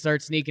are going to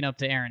start sneaking up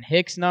to Aaron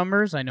Hicks'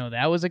 numbers. I know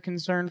that was a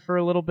concern for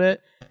a little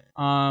bit.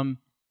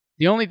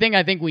 The only thing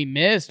I think we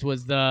missed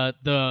was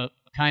the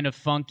kind of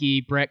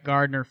funky Brett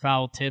Gardner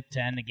foul tip to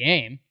end the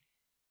game.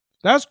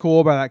 That's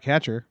cool by that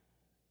catcher.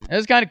 That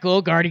was kind of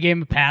cool. Gardy gave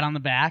him a pat on the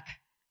back.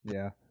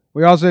 Yeah.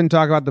 We also didn't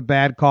talk about the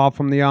bad call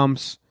from the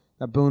umps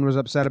that Boone was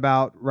upset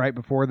about right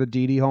before the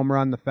Didi home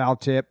run, the foul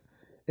tip.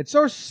 It's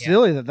so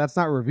silly that that's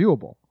not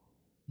reviewable.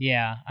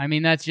 Yeah, I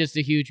mean, that's just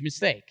a huge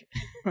mistake.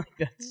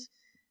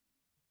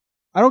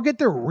 I don't get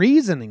the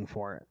reasoning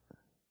for it.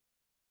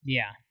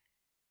 Yeah.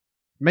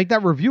 Make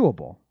that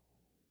reviewable.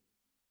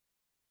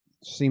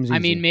 Seems easy. I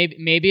mean,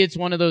 maybe it's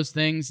one of those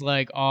things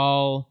like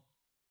all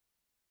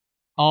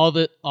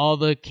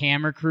the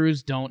camera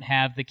crews don't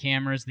have the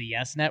cameras the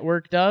Yes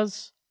Network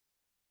does.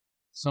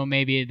 So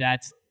maybe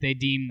they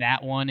deem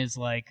that one is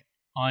like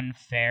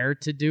unfair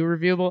to do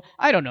reviewable.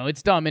 I don't know.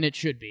 It's dumb and it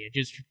should be. It's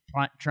just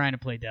trying to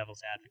play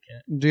devil's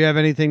advocate. Do you have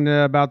anything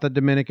about the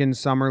Dominican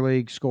Summer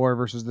League score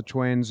versus the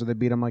Twins? So they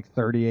beat them like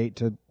 38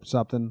 to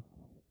something.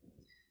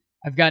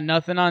 I've got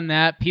nothing on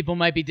that. People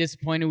might be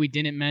disappointed we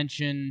didn't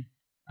mention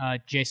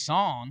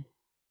Jason.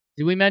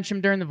 Did we mention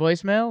him during the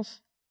voicemails?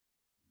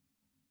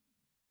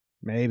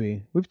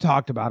 Maybe. We've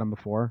talked about him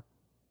before.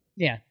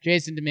 Yeah,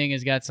 Jason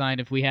Dominguez got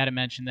signed. If we hadn't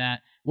mentioned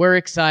that, we're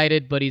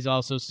excited, but he's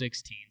also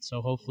 16,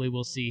 so hopefully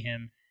we'll see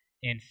him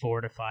in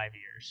 4 to 5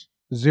 years.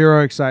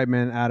 Zero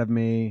excitement out of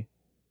me.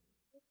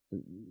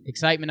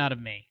 Excitement out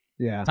of me.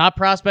 Yeah. Top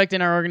prospect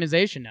in our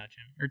organization now,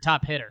 Jim. Or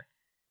top hitter.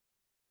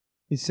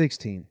 He's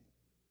 16.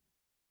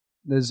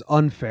 This is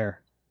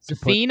unfair. It's a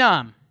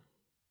phenom.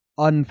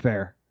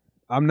 Unfair.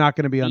 I'm not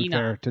going to be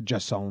unfair to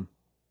Jason.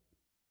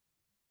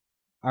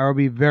 I will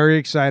be very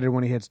excited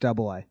when he hits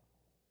AA.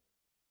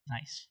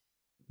 Nice.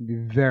 Be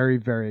very,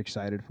 very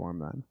excited for him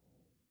then.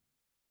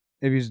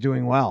 If he's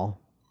doing well.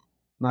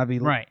 Not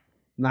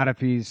if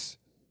he's,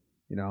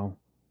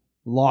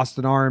 lost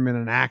an arm in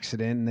an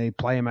accident and they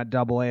play him at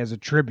AA as a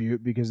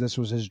tribute because this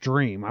was his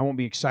dream. I won't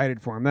be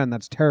excited for him then.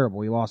 That's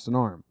terrible. He lost an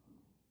arm.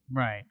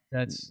 Right.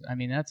 That's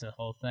a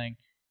whole thing.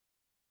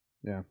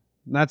 Yeah.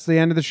 That's the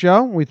end of the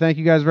show. We thank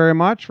you guys very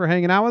much for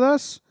hanging out with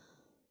us.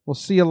 We'll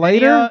see you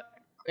later.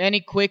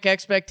 Any quick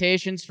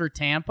expectations for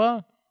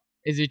Tampa?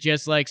 Is it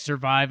just like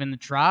survive in the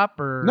Trop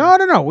or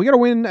No. We got to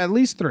win at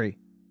least 3.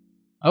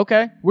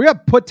 Okay. We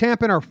got to put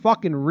Tampa in our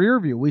fucking rear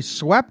view. We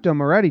swept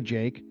them already,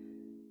 Jake.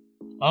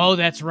 Oh,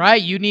 that's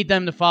right. You need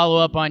them to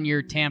follow up on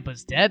your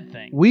Tampa's dead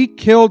thing. We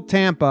killed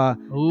Tampa,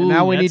 Ooh, and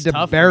now we need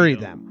to bury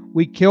them.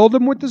 We killed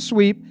them with the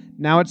sweep.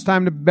 Now it's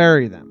time to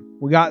bury them.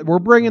 We're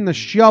bringing the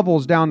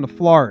shovels down to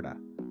Florida.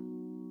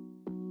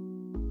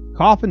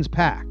 Coffin's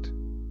packed.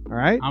 All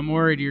right? I'm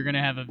worried you're going to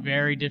have a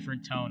very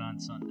different tone on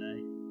Sunday.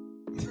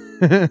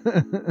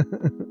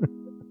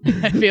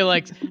 I feel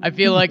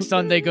like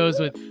Sunday goes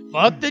with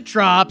fuck the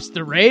Trops,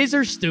 the Rays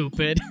are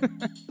stupid.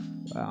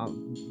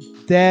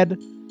 Dead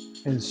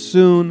and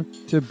soon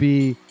to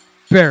be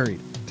buried.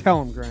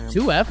 Tell him, Graham.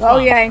 2 F. Oh,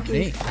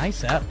 Yankees. Hey,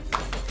 nice F.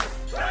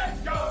 Let's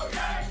go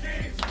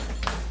Yankees!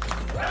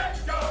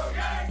 Let's go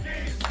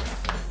Yankees!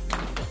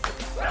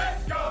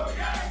 Let's go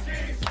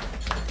Yankees!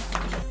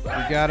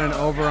 We got an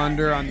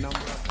over-under on number.